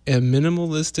sleek and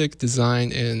minimalistic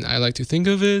design, and I like to think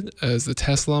of it as the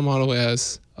Tesla Model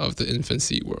S of the infant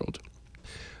seat world.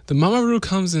 The mamaRoo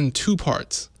comes in two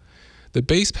parts, the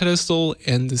base pedestal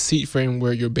and the seat frame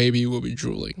where your baby will be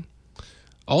drooling.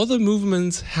 All the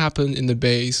movements happen in the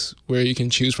base, where you can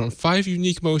choose from 5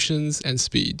 unique motions and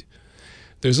speed.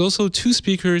 There's also 2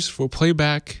 speakers for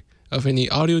playback of any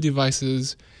audio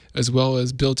devices, as well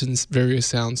as built-in various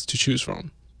sounds to choose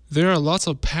from. There are lots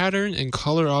of pattern and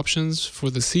color options for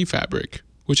the seat fabric,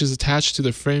 which is attached to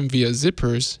the frame via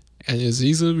zippers and is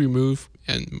easily removed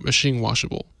and machine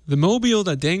washable. The mobile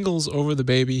that dangles over the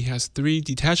baby has 3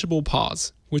 detachable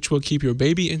pods, which will keep your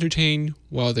baby entertained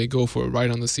while they go for a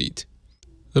ride on the seat.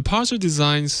 The pods are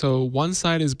designed so one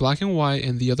side is black and white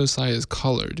and the other side is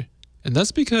colored. And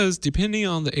that's because, depending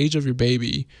on the age of your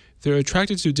baby, they're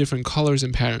attracted to different colors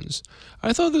and patterns.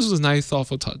 I thought this was a nice,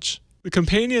 thoughtful touch. The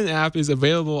companion app is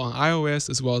available on iOS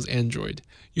as well as Android.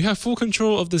 You have full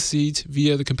control of the seat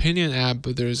via the companion app,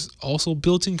 but there's also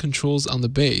built-in controls on the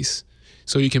base,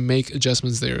 so you can make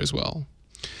adjustments there as well.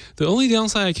 The only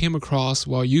downside I came across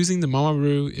while using the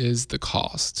mamaRoo is the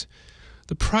cost.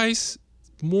 The price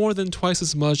more than twice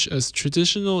as much as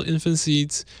traditional infant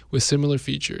seats with similar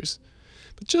features.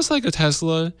 But just like a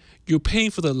Tesla, you're paying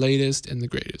for the latest and the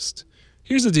greatest.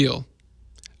 Here's the deal.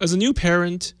 As a new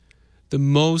parent, the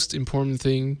most important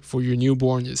thing for your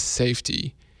newborn is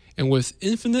safety. And with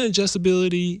infinite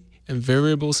adjustability and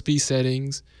variable speed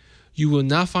settings, you will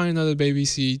not find another baby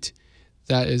seat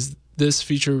that is this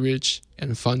feature-rich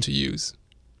and fun to use,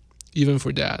 even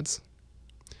for dads.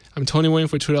 I'm Tony Wang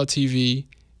for Twit.tv,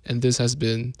 and this has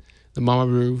been the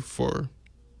mamaRoo for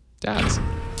dads.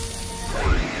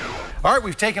 All right,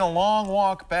 we've taken a long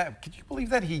walk back. Could you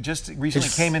believe that he just recently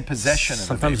came in possession of a baby?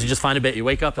 Sometimes you just find a baby. You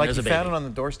wake up and there's a baby. Like you found it on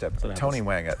the doorstep. Tony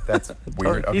Wang. That's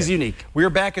weird. Okay. He's unique. We're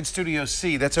back in Studio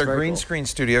C. That's our green screen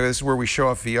studio. This is where we show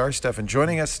off VR stuff. And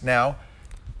joining us now,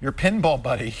 your pinball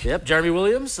buddy. Yep, Jeremy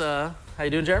Williams. How you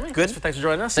doing, Jeremy? Good. Thanks for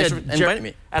joining us. Thanks for inviting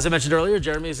me. As I mentioned earlier,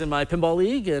 Jeremy's in my pinball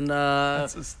league, and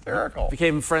that's hysterical.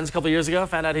 Became friends a couple years ago.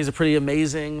 Found out he's a pretty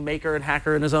amazing maker and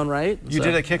hacker in his own right. You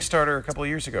did a Kickstarter a couple of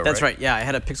years ago, That's right. Yeah, I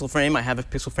had a pixel frame. I have a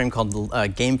pixel frame called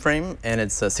Game Frame, and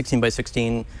it's 16 by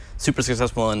 16, super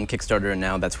successful on Kickstarter, and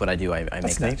now that's what I do. I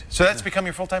make that. So that's become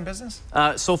your full-time business?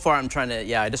 So far, I'm trying to.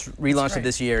 Yeah, I just relaunched it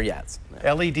this year. Yeah, it's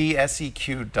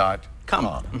LEDSEQ.com.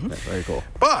 Mm-hmm. Very cool.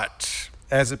 But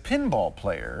as a pinball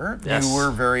player, you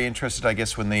were very interested, I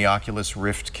guess, when the Oculus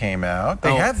Rift came out.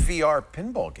 They have VR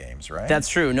pinball games, right? That's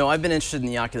true. No, I've been interested in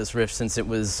the Oculus Rift since it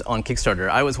was on Kickstarter.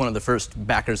 I was one of the first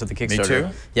backers of the Kickstarter. Me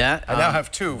too. Yeah. I now have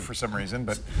 2 for some reason,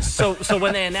 but so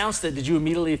when they announced it, did you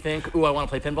immediately think, "Ooh, I want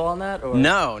to play pinball on that"? Or?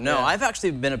 No. I've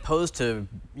actually been opposed to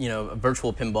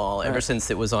virtual pinball ever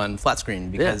since it was on flat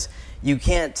screen, because you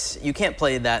can't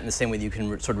play that in the same way that you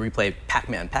can sort of replay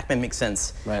Pac-Man. Pac-Man makes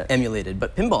sense emulated,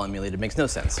 but pinball emulated makes no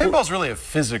sense. Pinball's really a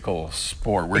physical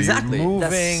sport where you're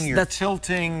moving, you're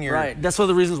tilting, you're That's one of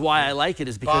the reasons why I like it,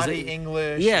 is because body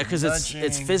English. Yeah, because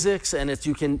it's physics, and it's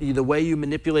the way you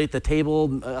manipulate the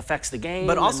table affects the game.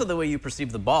 But also the way you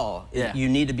perceive the ball. You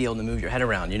need to be able to move your head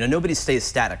around. Nobody stays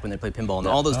static when they play pinball. And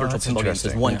all those virtual pinball games,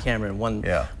 there's one camera and one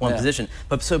position.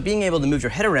 But so being able to move your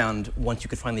head around, once you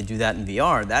could finally do that in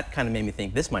VR, that kind of made me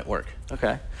think this might work.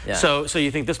 Okay. Yeah. So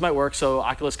you think this might work? So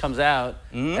Oculus comes out,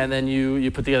 and then you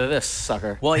put together this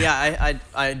sucker. Well, yeah,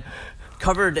 I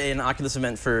covered an Oculus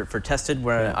event for Tested,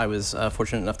 where I was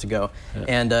fortunate enough to go,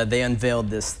 and they unveiled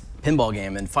this pinball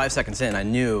game, and 5 seconds in, I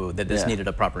knew that this needed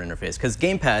a proper interface, because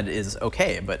gamepad is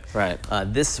okay, but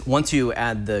this, once you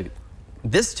add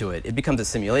this to it, it becomes a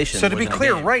simulation. So to be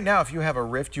clear, right now, if you have a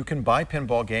Rift, you can buy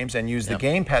pinball games and use the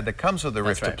gamepad that comes with the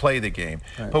Rift to play the game.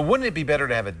 But wouldn't it be better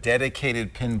to have a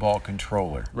dedicated pinball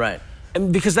controller? Right.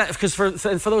 And because for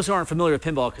those who aren't familiar with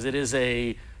pinball, because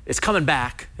it's coming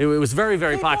back. It was very,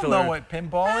 very popular. People know what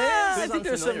pinball is. I think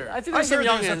there's some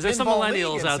youngins. There's some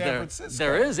millennials out there.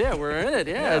 There is, we're in it.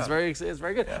 It's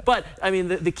very good. But I mean,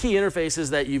 the key interface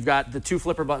is that you've got the 2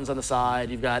 flipper buttons on the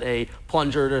side. You've got a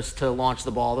plunger to launch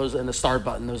the ball. Those and the start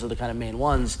button. Those are the kind of main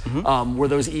ones. Were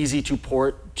those easy to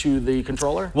port to the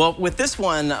controller? Well, with this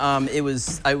one, it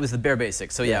was the bare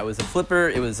basics. So it was a flipper.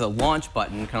 It was a launch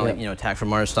button, kind of like Attack from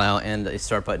Mars style, and a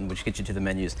start button, which gets you to the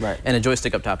menus, and a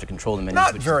joystick up top to control the menus.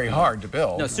 Not very hard to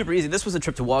build. No, super easy. This was a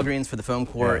trip to Walgreens for the foam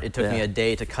core. It took me a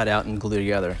day to cut out and glue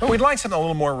together. But we'd like something a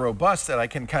little more robust that I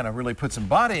can kind of really put some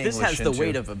body English into. This has the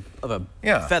weight of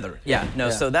a feather.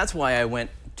 So that's why I went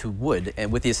to wood,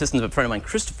 and with the assistance of a friend of mine,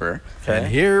 Christopher. And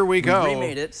here we go. We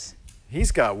remade it.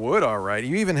 He's got wood, all right.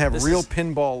 You even have real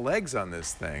pinball legs on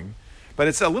this thing. But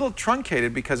it's a little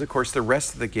truncated because, of course, the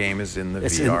rest of the game is in the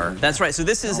VR. That's right. So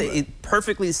this is a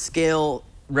perfectly scale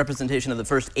representation of the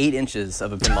first 8 inches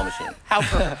of a pinball machine. How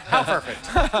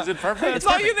perfect? Is it perfect? It's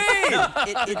all you need!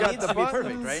 It needs to be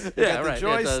perfect, right? Yeah, right. The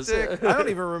joystick. I don't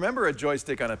even remember a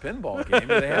joystick on a pinball game.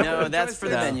 Do they have no, that's for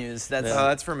the menus.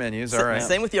 That's for menus, all right.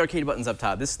 Same with the arcade buttons up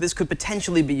top. This could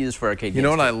potentially be used for arcade games. You know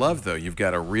what I love, though? You've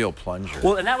got a real plunger.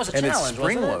 Well, and that was a challenge, and it's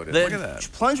spring-loaded. The Look at that.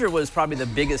 plunger was probably the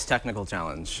biggest technical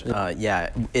challenge.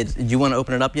 Yeah. Do you want to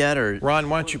open it up yet? Or Ron,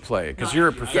 why don't you play it? Because you're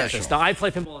a professional. No, I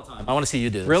play pinball all the time. I want to see you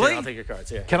do this. Really? Yeah, I'll take your cards.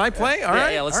 Yeah. Can I play? All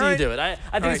right. Yeah, let's see you do it. I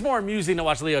think it's more amusing to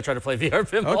watch Leo try to play VR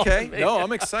pinball. Okay. No,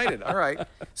 I'm excited. All right.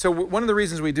 So one of the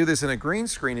reasons we do this in a green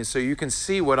screen is so you can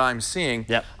see what I'm seeing.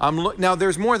 Yep. Now,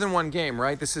 there's more than one game,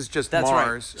 right? This is just That's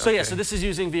Mars. Right. So yeah, so this is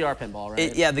using VR pinball,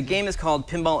 right? Yeah, the game is called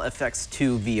Pinball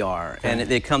FX2 VR, and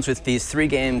it comes with these 3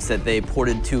 games that they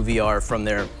ported to VR from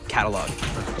their catalog.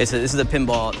 This is a digital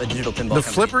pinball. The company.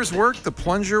 flippers work. The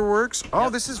plunger works.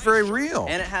 Oh, this is very real.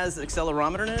 And it has an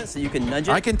accelerometer in it, so you can nudge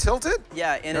it. I can tilt it?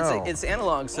 Yeah, and it's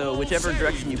analog, so whichever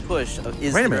direction you push is Wait a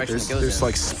the minute, direction it goes there's in.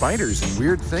 like spiders and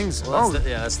weird things. Well,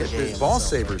 that's the game. Ball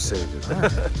saber saved it.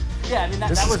 Right. Yeah, I mean, that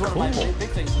was one of my big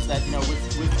things was that,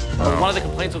 one of the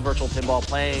complaints with virtual pinball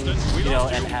playing,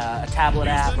 and a tablet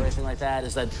app or anything like that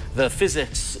is that the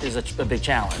physics is a big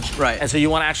challenge. Right. And so you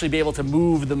want to actually be able to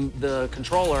move the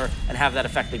controller and have that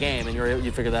affect the game, and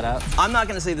you figure that out? I'm not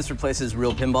going to say this replaces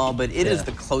real pinball, but it is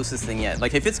the closest thing yet.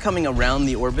 Like, if it's coming around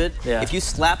the orbit, if you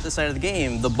slap the side of the game,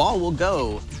 the ball will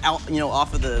go out,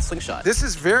 off of the slingshot. This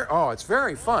is it's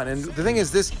very fun. And the thing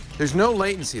is, there's no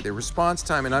latency, the response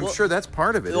time, and I'm sure that's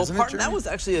part of it, isn't it, Jeremy? That was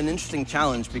actually an interesting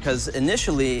challenge because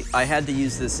initially I had to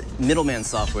use this middleman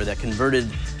software that converted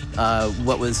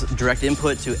what was direct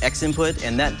input to X input,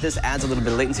 and this adds a little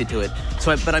bit of latency to it.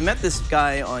 But I met this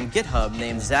guy on GitHub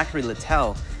named Zachary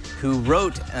Littell, who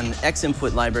wrote an X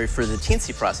input library for the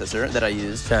Teensy processor that I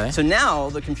used. Okay. So now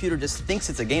the computer just thinks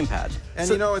it's a gamepad. And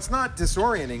it's not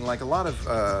disorienting like a lot of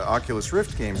Oculus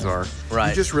Rift games are. Right.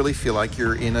 You just really feel like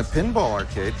you're in a pinball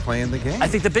arcade playing the game. I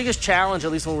think the biggest challenge,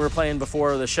 at least when we were playing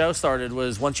before the show started,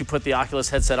 was once you put the Oculus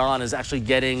headset on, is actually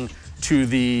getting to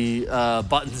the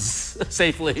buttons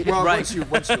safely. Well, once you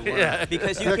learn. Yeah.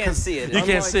 Because you can't see it. You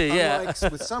can't see,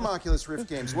 Unlike with some Oculus Rift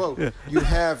games, you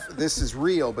have, this is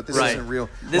real, but this isn't real.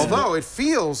 Although it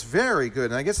feels very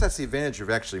good, and I guess that's the advantage of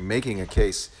actually making a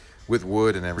case with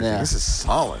wood and everything. This is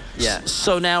solid. Yeah.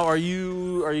 So now, are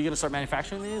you going to start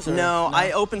manufacturing these? Or? No,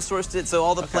 I open sourced it, so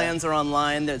all the plans are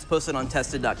online. It's posted on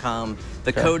tested.com.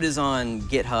 The code is on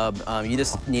GitHub. You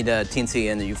just need a Teensy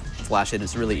and you flash it.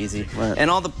 It's really easy. Right. And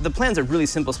all the plans are really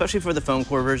simple, especially for the phone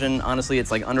core version. Honestly,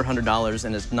 it's like under $100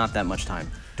 and it's not that much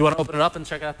time. Do you want to open it up and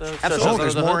check out the? Absolutely.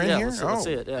 There's more in here. Let's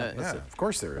see it. Yeah. Of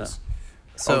course there is.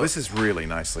 So this is really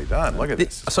nicely done. Look at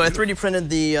this. So I 3D printed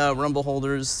the rumble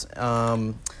holders.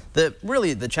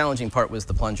 Really, the challenging part was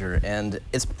the plunger, and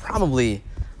it's probably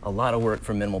a lot of work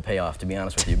for minimal payoff, to be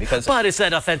honest with you, because. But it's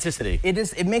that authenticity.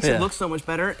 It makes it look so much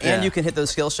better, and you can hit those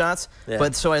skill shots. Yeah.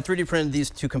 But so I 3D printed these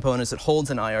 2 components. It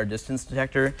holds an IR distance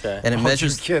detector, and it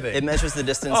measures. It measures the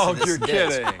distance. Oh, to this you're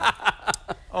kidding.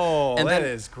 Oh, and that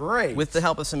is great. With the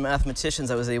help of some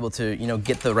mathematicians, I was able to,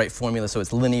 get the right formula so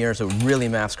it's linear, so it really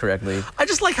maps correctly. I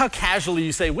just like how casually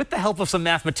you say, with the help of some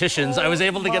mathematicians, I was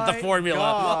able to get the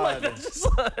formula.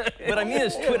 But I mean,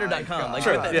 it's twitter.com, with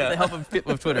the help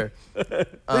of Twitter.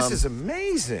 This is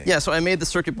amazing. Yeah, so I made the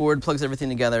circuit board, plugs everything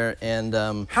together, and...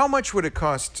 how much would it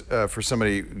cost for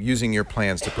somebody using your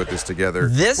plans to put this together?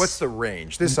 What's the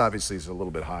range? This obviously is a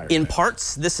little bit higher. In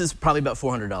parts, this is probably about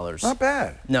 $400. Not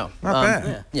bad. No. Not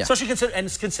bad. Yeah. Especially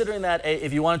considering that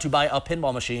if you wanted to buy a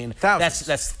pinball machine,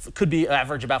 that's could be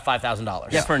average about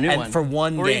 $5,000. Yeah, for a new one. For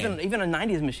one game. Or even a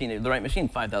 90s machine, the right machine,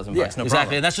 $5,000 bucks, no exactly.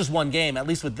 problem. And that's just one game. At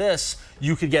least with this,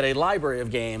 you could get a library of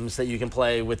games that you can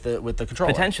play with the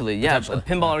controller. Potentially, yeah.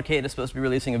 Pinball Arcade is supposed to be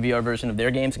releasing a VR version of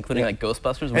their games, including like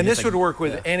Ghostbusters. And this would work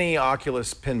with any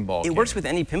Oculus pinball game. It works with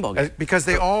any pinball game. Because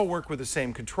they all work with the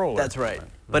same controller. That's right.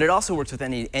 But it also works with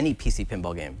any PC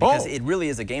pinball game because it really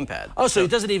is a gamepad. Oh, so it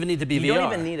doesn't even need to be VR. You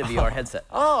don't even need a VR headset.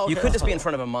 Oh, okay. You could just be in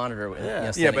front of a monitor. With,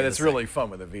 but it's really fun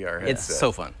with a VR headset. It's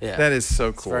so fun. Yeah. That is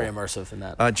so cool. It's very immersive in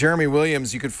that. Jeremy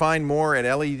Williams, you can find more at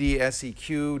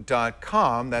ledseq.com.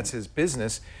 That's his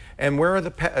business. And where are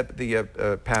the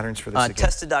patterns for this again?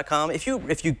 Tested.com. If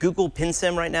you Google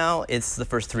PinSim right now, it's the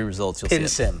first 3 results. You'll see it.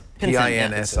 PinSim.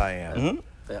 PINSIM.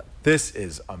 Mm-hmm. This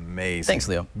is amazing. Thanks,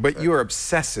 Leo. But you are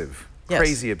obsessive. Yes.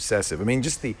 Crazy obsessive. I mean,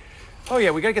 just the Oh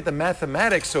yeah, we got to get the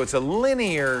mathematics so it's a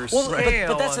linear scale.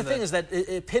 But that's the thing is that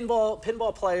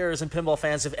pinball players and pinball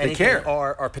fans, if anything,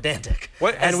 are pedantic.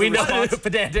 What? And we know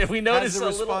pedantic. We notice has the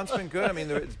response been good? I mean,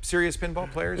 the serious pinball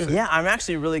players. Yeah, I'm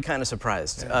actually really kind of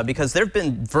surprised because there've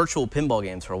been virtual pinball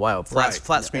games for a while, flat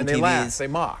screen and TVs. They laugh, they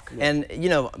mock. And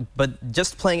but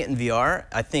just playing it in VR,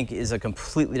 I think, is a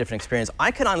completely different experience.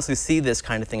 I could honestly see this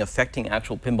kind of thing affecting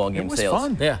actual pinball game sales. It was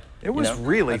fun. Yeah. It was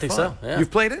really fun. I think so. Yeah.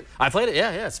 You've played it? I played it.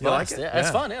 Yeah. It's fun. Like it? Yeah,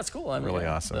 it's fun. Yeah, it's cool. I mean, really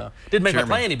awesome. So. Didn't make my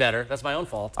play any better. That's my own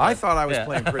fault. I thought I was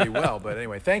playing pretty well, but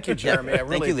anyway, thank you, Jeremy. I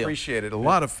really appreciate it. A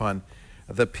lot of fun.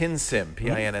 The PinSim,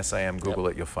 P-I-N-S-I-M. Google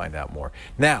it. You'll find out more.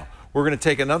 Now, we're going to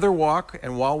take another walk,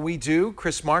 and while we do,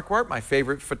 Chris Marquardt, my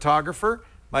favorite photographer,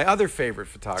 my other favorite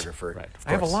photographer,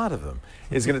 I have a lot of them,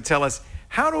 is going to tell us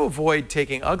how to avoid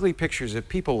taking ugly pictures of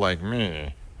people like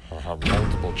me.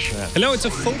 Multiple chins. Hello, it's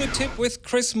a photo tip with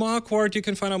Chris Marquardt. You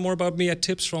can find out more about me at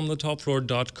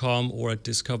tipsfromthetopfloor.com or at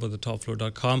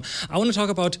discoverthetopfloor.com. I want to talk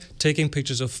about taking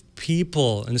pictures of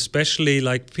people, and especially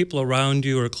like people around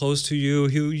you or close to you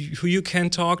who you can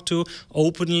talk to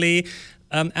openly.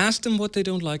 Ask them what they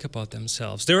don't like about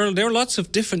themselves. There are lots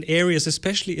of different areas,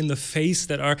 especially in the face,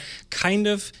 that are kind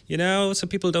of, some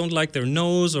people don't like their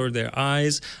nose or their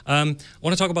eyes. I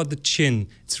want to talk about the chin.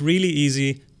 It's really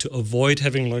easy to avoid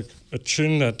having like a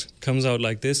chin that comes out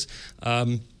like this.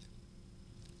 Have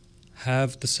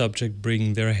the subject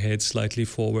bring their head slightly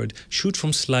forward. Shoot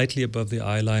from slightly above the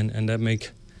eye line, and that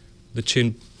make the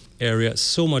chin area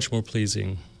so much more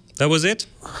pleasing. That was it.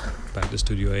 Back to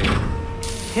Studio A.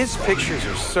 His pictures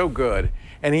are so good,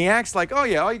 and he acts like, oh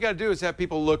yeah, all you got to do is have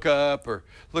people look up or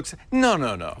look.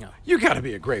 No. You got to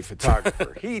be a great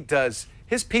photographer. He does.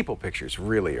 His people pictures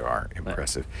really are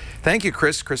impressive. Thank you,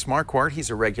 Chris. Chris Marquardt. He's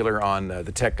a regular on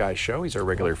the Tech Guy show. He's our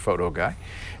regular photo guy,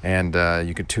 and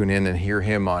you can tune in and hear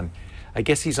him on. I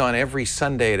guess he's on every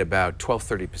Sunday at about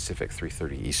 12:30 Pacific,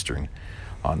 3:30 Eastern,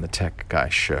 on the Tech Guy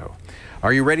show.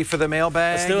 Are you ready for the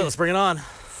mailbag? Let's do it. Let's bring it on.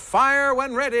 Fire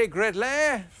when ready,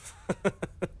 Gridley.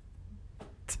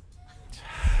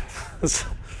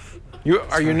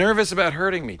 Are you nervous about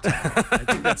hurting me, Tom? I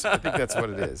think that's what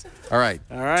it is. All right.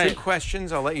 2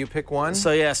 questions. I'll let you pick one.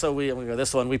 So we go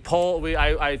this one.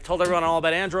 I told everyone all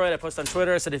about Android. I posted on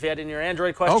Twitter. I said if you had any of your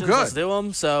Android questions, let's do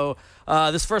them. So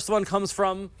this first one comes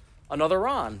from another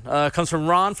Ron. Comes from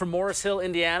Ron from Morris Hill,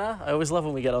 Indiana. I always love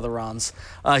when we get other Rons.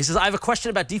 He says, I have a question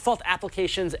about default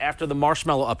applications after the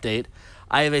Marshmallow update.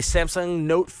 I have a Samsung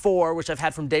Note 4, which I've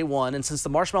had from day one, and since the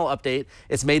Marshmallow update,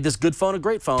 it's made this good phone a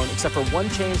great phone, except for one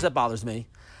change that bothers me.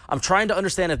 I'm trying to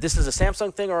understand if this is a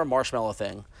Samsung thing or a Marshmallow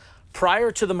thing.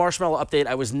 Prior to the Marshmallow update,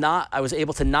 I was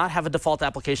able to not have a default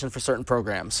application for certain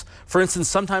programs. For instance,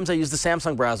 sometimes I use the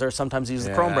Samsung browser, sometimes I use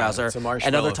the Chrome browser,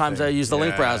 and other times I use the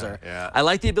Link browser. I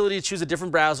like the ability to choose a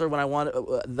different browser when I want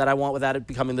without it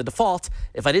becoming the default.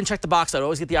 If I didn't check the box, I'd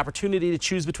always get the opportunity to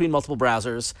choose between multiple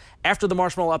browsers. After the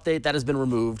Marshmallow update, that has been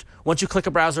removed. Once you click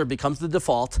a browser, it becomes the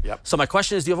default. So my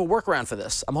question is, do you have a workaround for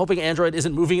this? I'm hoping Android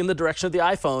isn't moving in the direction of the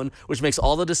iPhone, which makes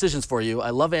all the decisions for you.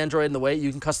 I love Android and the way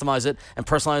you can customize it and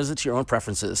personalize it to your own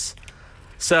preferences.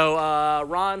 So,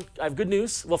 Ron, I have good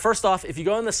news. Well, first off, if you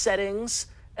go in the settings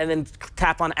and then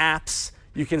tap on apps,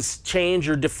 you can change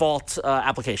your default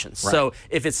applications. Right. So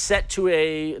if it's set to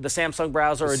the Samsung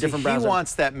browser or a different browser. He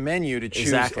wants that menu to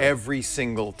choose every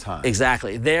single time.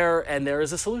 Exactly. There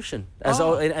is a solution. In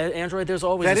Android, there's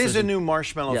always a solution. That is a new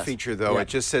Marshmallow feature, though. It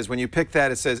just says, when you pick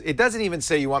that, it doesn't even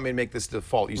say you want me to make this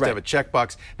default. You used to have a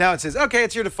checkbox. Now it says, okay,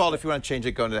 it's your default. If you want to change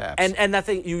it, go into the apps. And that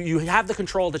thing, you have the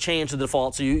control to change the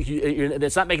default, so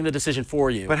it's not making the decision for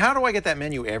you. But how do I get that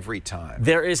menu every time?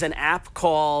 There is an app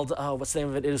called, what's the name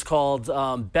of it? It is called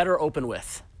Better Open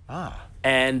With.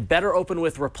 And Better Open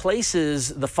With replaces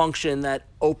the function that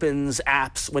opens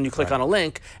apps when you click on a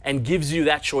link and gives you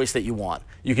that choice that you want.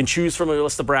 You can choose from a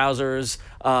list of browsers.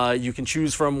 You can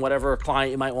choose from whatever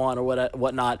client you might want or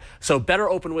whatnot. So Better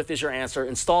Open With is your answer.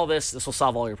 Install this. This will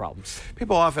solve all your problems.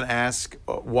 People often ask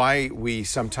why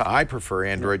I prefer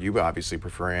Android. You obviously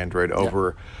prefer Android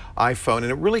over iPhone. And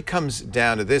it really comes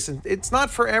down to this. And it's not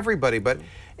for everybody, but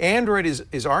Android is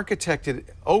architected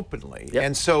openly,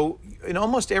 and so in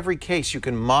almost every case you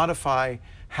can modify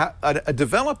how a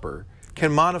developer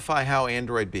can modify how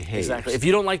Android behaves. Exactly. If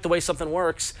you don't like the way something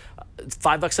works,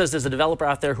 $5 says there's a developer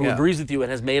out there who agrees with you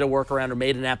and has made a workaround or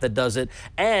made an app that does it.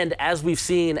 And as we've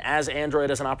seen, as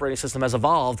Android as an operating system has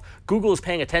evolved, Google is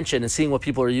paying attention and seeing what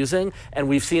people are using. And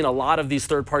we've seen a lot of these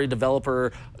third-party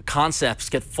developer concepts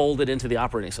get folded into the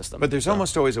operating system. But there's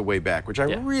almost always a way back, which I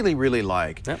really, really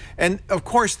like. And of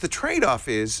course, the trade-off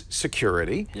is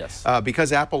security.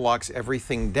 Because Apple locks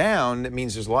everything down, it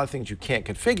means there's a lot of things you can't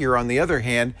configure. On the other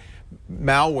hand,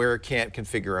 malware can't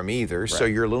configure them either, so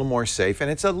you're a little more safe, and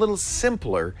it's a little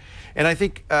simpler. And I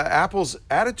think Apple's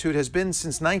attitude has been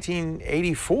since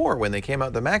 1984 when they came out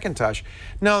with the Macintosh.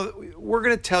 No, we're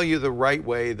going to tell you the right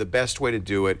way, the best way to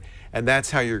do it, and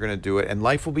that's how you're going to do it, and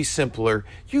life will be simpler.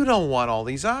 You don't want all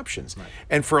these options.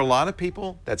 And for a lot of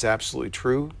people, that's absolutely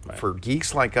true. For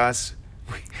geeks like us,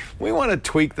 we want to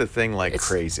tweak the thing like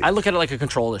crazy. I look at it like a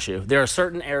control issue. There are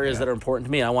certain areas that are important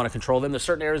to me, and I want to control them. There's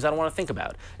certain areas I don't want to think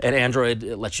about. And Android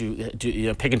lets you,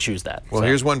 pick and choose that. Well,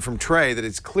 here's one from Trey that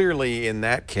is clearly in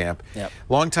that camp.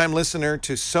 Longtime listener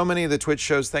to so many of the Twitch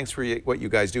shows. Thanks for what you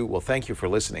guys do. Well, thank you for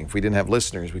listening. If we didn't have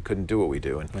listeners, we couldn't do what we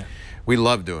do. And we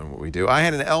love doing what we do. I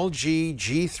had an LG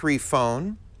G3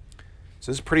 phone.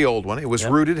 So this is a pretty old one. It was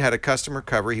rooted, had a custom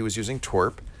recovery. He was using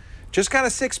Twerp. Just got a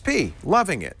 6P.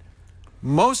 Loving it.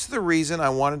 Most of the reason I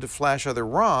wanted to flash other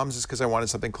ROMs is because I wanted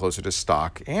something closer to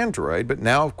stock Android, but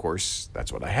now, of course,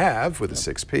 that's what I have with a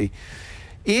 6P.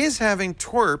 Is having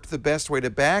Twerp the best way to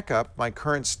back up my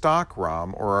current stock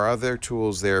ROM, or are other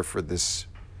tools there for this,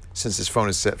 since this phone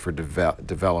is set for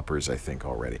developers, I think,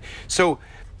 already? So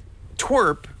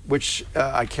Twerp, which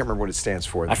I can't remember what it stands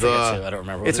for. I forget too. I don't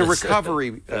remember what it's it a is.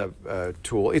 recovery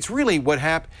tool. It's really what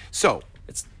happened. So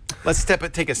let's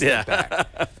take a step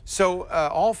back. So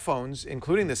all phones,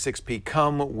 including the 6P,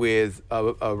 come with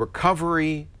a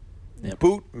recovery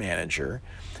boot manager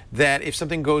that if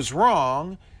something goes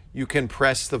wrong, you can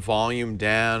press the volume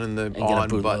down and the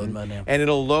on button, and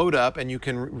it'll load up, and you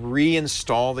can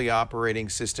reinstall the operating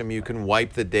system. You can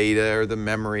wipe the data or the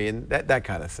memory and that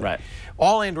kind of thing.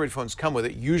 All Android phones come with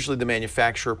it. Usually the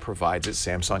manufacturer provides it.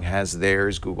 Samsung has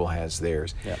theirs. Google has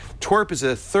theirs. Twerp is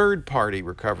a third-party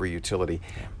recovery utility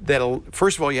that'll,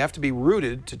 first of all, you have to be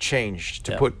rooted to change,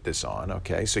 to put this on,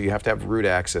 okay? So you have to have root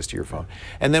access to your phone.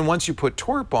 And then once you put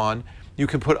Twerp on, you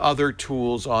can put other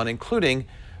tools on, including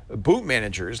boot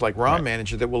managers like ROM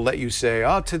Manager that will let you say,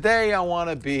 oh, today I want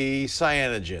to be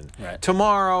cyanogen.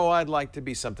 Tomorrow I'd like to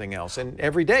be something else. And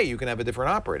every day you can have a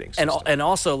different operating system. And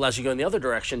also allows you to go in the other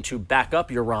direction to back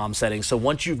up your ROM settings. So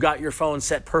once you've got your phone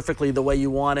set perfectly the way you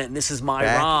want it, and this is my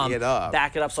ROM,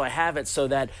 back it up so I have it so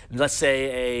that, let's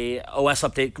say a OS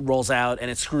update rolls out and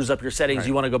it screws up your settings,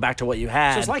 you want to go back to what you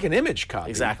had. So it's like an image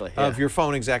copy of your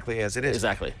phone exactly as it is.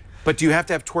 But do you have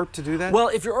to have Twerp to do that? Well,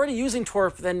 if you're already using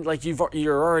Twerp, then like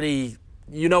you're already,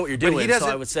 you know what you're doing. So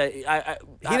I would say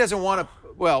he doesn't want to.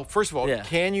 Well, first of all,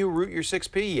 can you root your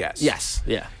 6P? Yes. Yes.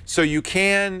 Yeah. So you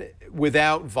can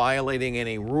without violating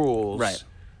any rules.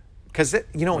 Because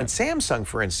you know, in Samsung,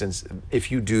 for instance,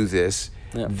 if you do this,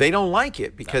 they don't like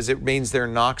it because it means their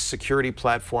Knox security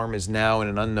platform is now in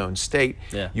an unknown state.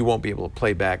 You won't be able to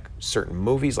play back certain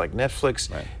movies like Netflix.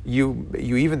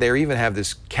 They even have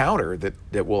this counter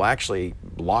that will actually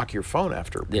lock your phone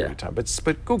after a period of time.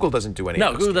 But Google doesn't do any.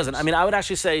 No, Google doesn't. I mean, I would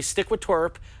actually say stick with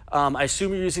Twerp. I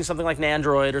assume you're using something like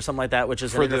Nandroid or something like that, which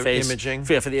is an interface. For the imaging?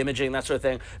 For the imaging, that sort of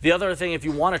thing. The other thing, if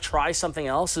you want to try something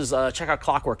else, is check out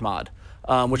Clockwork Mod.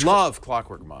 Which love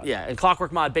Clockwork Mod. Yeah, and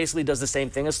Clockwork Mod basically does the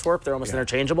same thing as Twerp. Kind of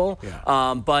interchangeable.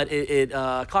 But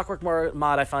Clockwork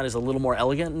Mod I find is a little more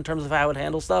elegant in terms of how it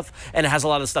handles stuff, and it has a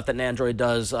lot of the stuff that Nandroid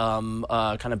does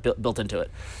kind of built into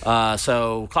it.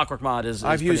 So Clockwork Mod is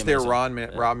I've used their ROM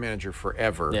Manager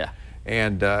forever.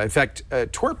 And in fact,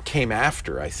 Twerp came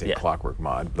after, I think, Clockwork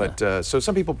Mod. But so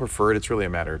some people prefer it. It's really a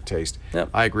matter of taste.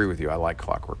 I agree with you. I like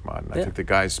Clockwork Mod. And I think the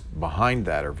guys behind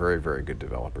that are very, very good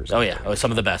developers. Oh, yeah.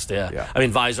 Some of the best, I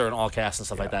mean, Visor and Allcast and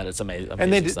stuff like that. It's amazing.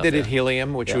 And they did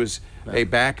Helium, which was a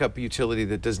backup utility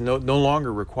that does no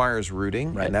longer requires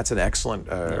rooting. And that's an excellent...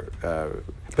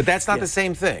 but that's not the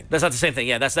same thing. That's not the same thing.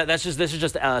 Yeah, this is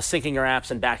just syncing your apps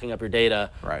and backing up your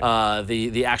data.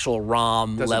 The actual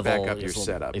ROM level back up your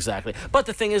setup. Exactly. But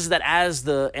the thing is that as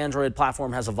the Android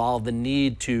platform has evolved, the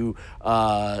need to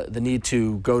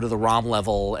go to the ROM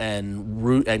level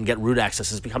and get root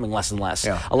access is becoming less and less.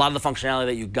 A lot of the functionality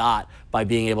that you got by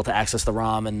being able to access the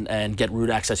ROM and get root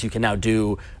access, you can now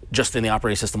do just in the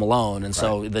operating system alone, and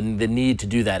so the need to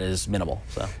do that is minimal.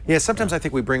 So sometimes I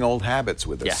think we bring old habits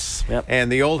with us. And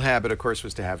the old habit, of course,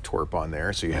 was to have Twerp on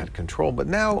there, so you had control. But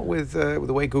now with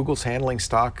the way Google's handling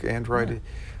stock Android,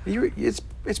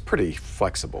 it's pretty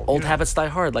flexible. Old habits die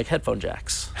hard, like headphone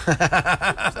jacks.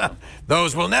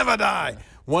 Those will never die.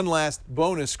 One last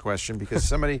bonus question, because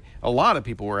a lot of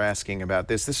people were asking about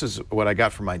this. This is what I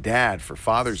got from my dad for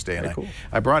Father's Day, and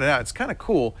I brought it out. It's kind of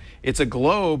cool. It's a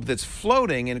globe that's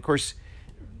floating, and of course,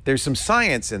 there's some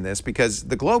science in this because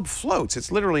the globe floats.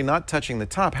 It's literally not touching the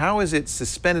top. How is it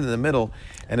suspended in the middle?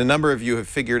 And a number of you have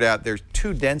figured out there's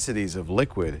two densities of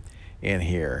liquid in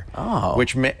here. Oh.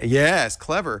 Yes,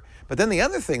 clever. But then the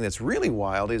other thing that's really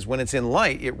wild is when it's in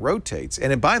light, it rotates.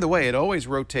 And by the way, it always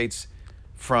rotates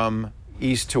from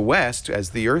east to west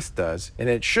as the Earth does, and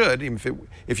it should. Even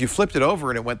if you flipped it over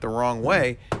and it went the wrong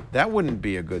way, that wouldn't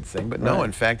be a good thing. But no,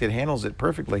 in fact, it handles it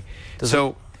perfectly. Does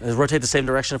it rotate the same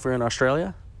direction if we're in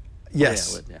Australia?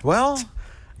 Yes. Yeah, it would, yeah. Well,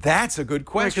 that's a good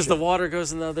question. Because the water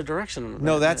goes in the other direction.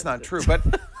 No, that's not true.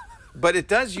 But it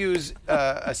does use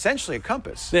essentially a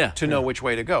compass to know which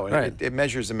way to go. And it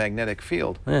measures the magnetic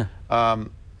field. Yeah.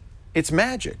 It's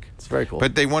magic. It's very cool.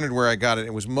 But they wondered where I got it.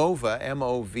 It was MOVA,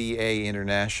 M-O-V-A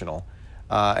International.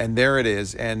 And there it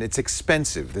is. And it's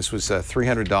expensive. This was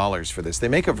 $300 for this. They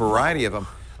make a variety of them.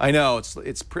 I know,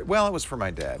 well, it was for my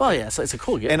dad. Well, yeah, so it's a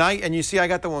cool gift. And you see, I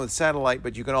got the one with satellite,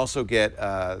 but you can also get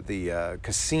the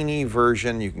Cassini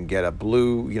version. You can get a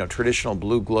blue, traditional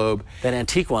blue globe. That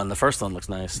antique one, the first one looks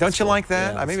nice. Don't you like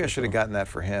that? Yeah, maybe I should have gotten that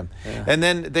for him. Yeah. And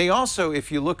then they also,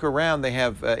 if you look around, they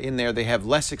have in there, they have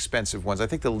less expensive ones. I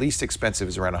think the least expensive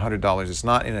is around $100. It's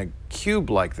not in a cube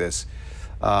like this.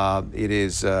 It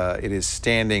is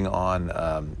standing on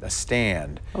a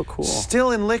stand. Oh, cool. Still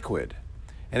in liquid.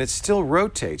 And it still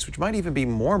rotates, which might even be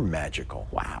more magical.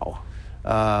 Wow.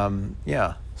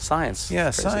 Yeah. Science. Yeah,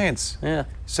 crazy. Science. Yeah.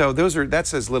 So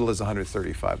that's as little as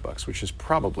 $135, which is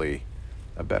probably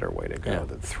a better way to go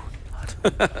than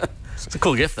It's a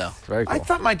cool gift, though. It's very cool. I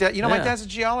thought my dad, my dad's a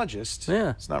geologist. Yeah.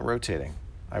 It's not rotating.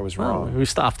 I was wrong. We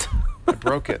stopped. I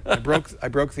broke it. I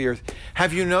broke the Earth.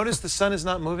 Have you noticed the sun is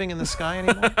not moving in the sky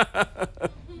anymore?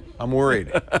 I'm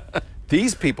worried.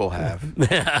 These people have.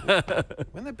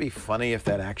 Wouldn't it be funny if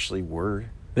that actually were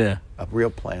a real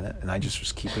planet and I just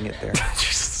was keeping it there?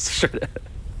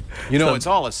 It's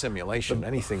all a simulation.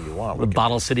 Anything you want. The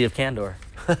bottle city of Candor.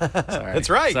 That's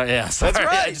right. Sorry, yeah, sorry. That's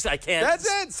right. I can't. That's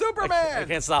it. Superman. I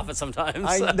can't stop it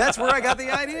sometimes. That's where I got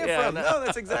the idea from. No,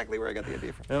 that's exactly where I got the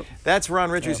idea from. Yep. That's Ron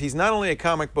Richards. He's not only a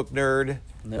comic book nerd,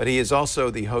 but he is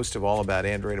also the host of All About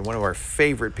Android and one of our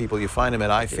favorite people. You find him at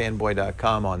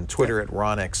ifanboy.com, on Twitter at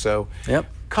RonXO. Yep.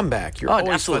 Come back. You're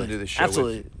always fun to do the show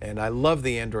with. And I love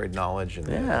the Android knowledge.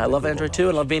 And I love Android too,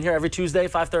 and I love being here every Tuesday,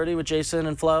 5:30 with Jason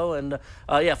and Flo. And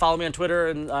follow me on Twitter,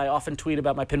 and I often tweet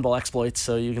about my pinball exploits,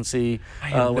 so you can see I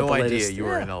had what no the idea latest. you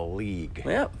were in a league.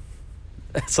 Yeah.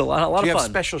 It's a lot of fun. Do you have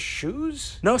special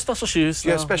shoes? No special shoes. Do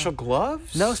you have special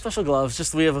gloves? No special gloves.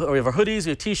 Just we have our hoodies, we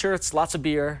have T-shirts, lots of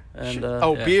beer, and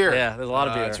beer. Yeah, there's a lot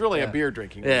of beer. It's really a beer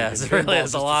drinking. Yeah, it's really a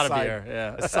lot of beer.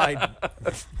 Yeah, a side.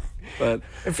 But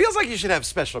it feels like you should have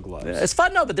special gloves. Yeah, it's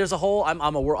fun, but there's a whole.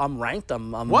 I'm ranked.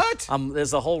 What?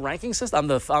 There's a whole ranking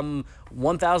system. I'm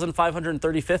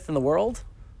 1,535th in the world,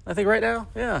 I think, right now.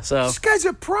 Yeah. So this guy's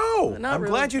a pro. I'm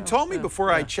glad you told me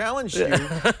before I challenged you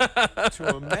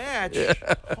to a match.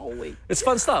 Holy! It's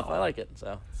fun stuff. I like it.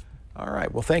 So. All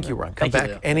right. Well, thank you, Ron. Come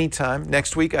back anytime.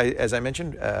 Next week, as I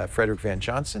mentioned, Frederick Van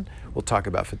Johnson. We'll talk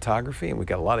about photography, and we've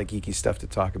got a lot of geeky stuff to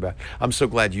talk about. I'm so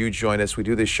glad you joined us. We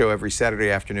do this show every Saturday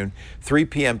afternoon, 3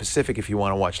 p.m. Pacific if you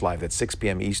want to watch live. That's 6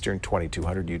 p.m. Eastern,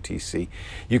 2200 UTC.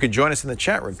 You can join us in the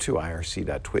chat room, too,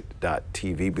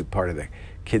 irc.twit.tv. Be part of the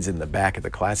kids in the back of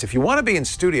the class. If you want to be in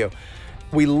studio,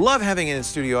 we love having an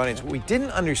in-studio audience. What we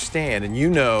didn't understand,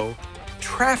 and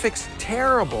traffic's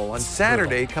terrible on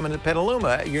Saturday coming to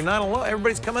Petaluma. You're not alone.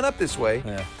 Everybody's coming up this way.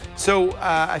 Yeah. So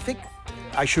I think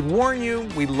I should warn you,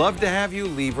 we'd love to have you.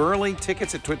 Leave early.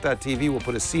 Tickets at twit.tv. We'll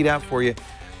put a seat out for you.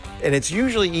 And it's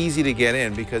usually easy to get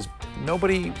in because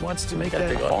nobody wants to make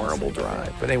that horrible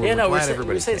drive. But anyway, we're glad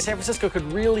everybody came. San Francisco could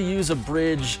really use a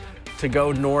bridge to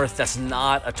go north that's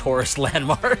not a tourist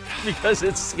landmark because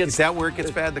is that where it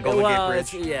gets bad, the Golden Gate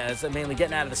Bridge? It's mainly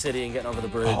getting out of the city and getting over the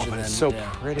bridge. Oh, but it's so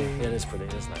pretty. It is pretty.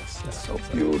 It is nice. It's so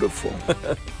beautiful.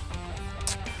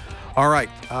 All right.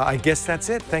 I guess that's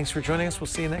it. Thanks for joining us. We'll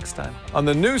see you next time on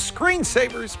the new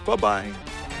Screensavers. Bye-bye.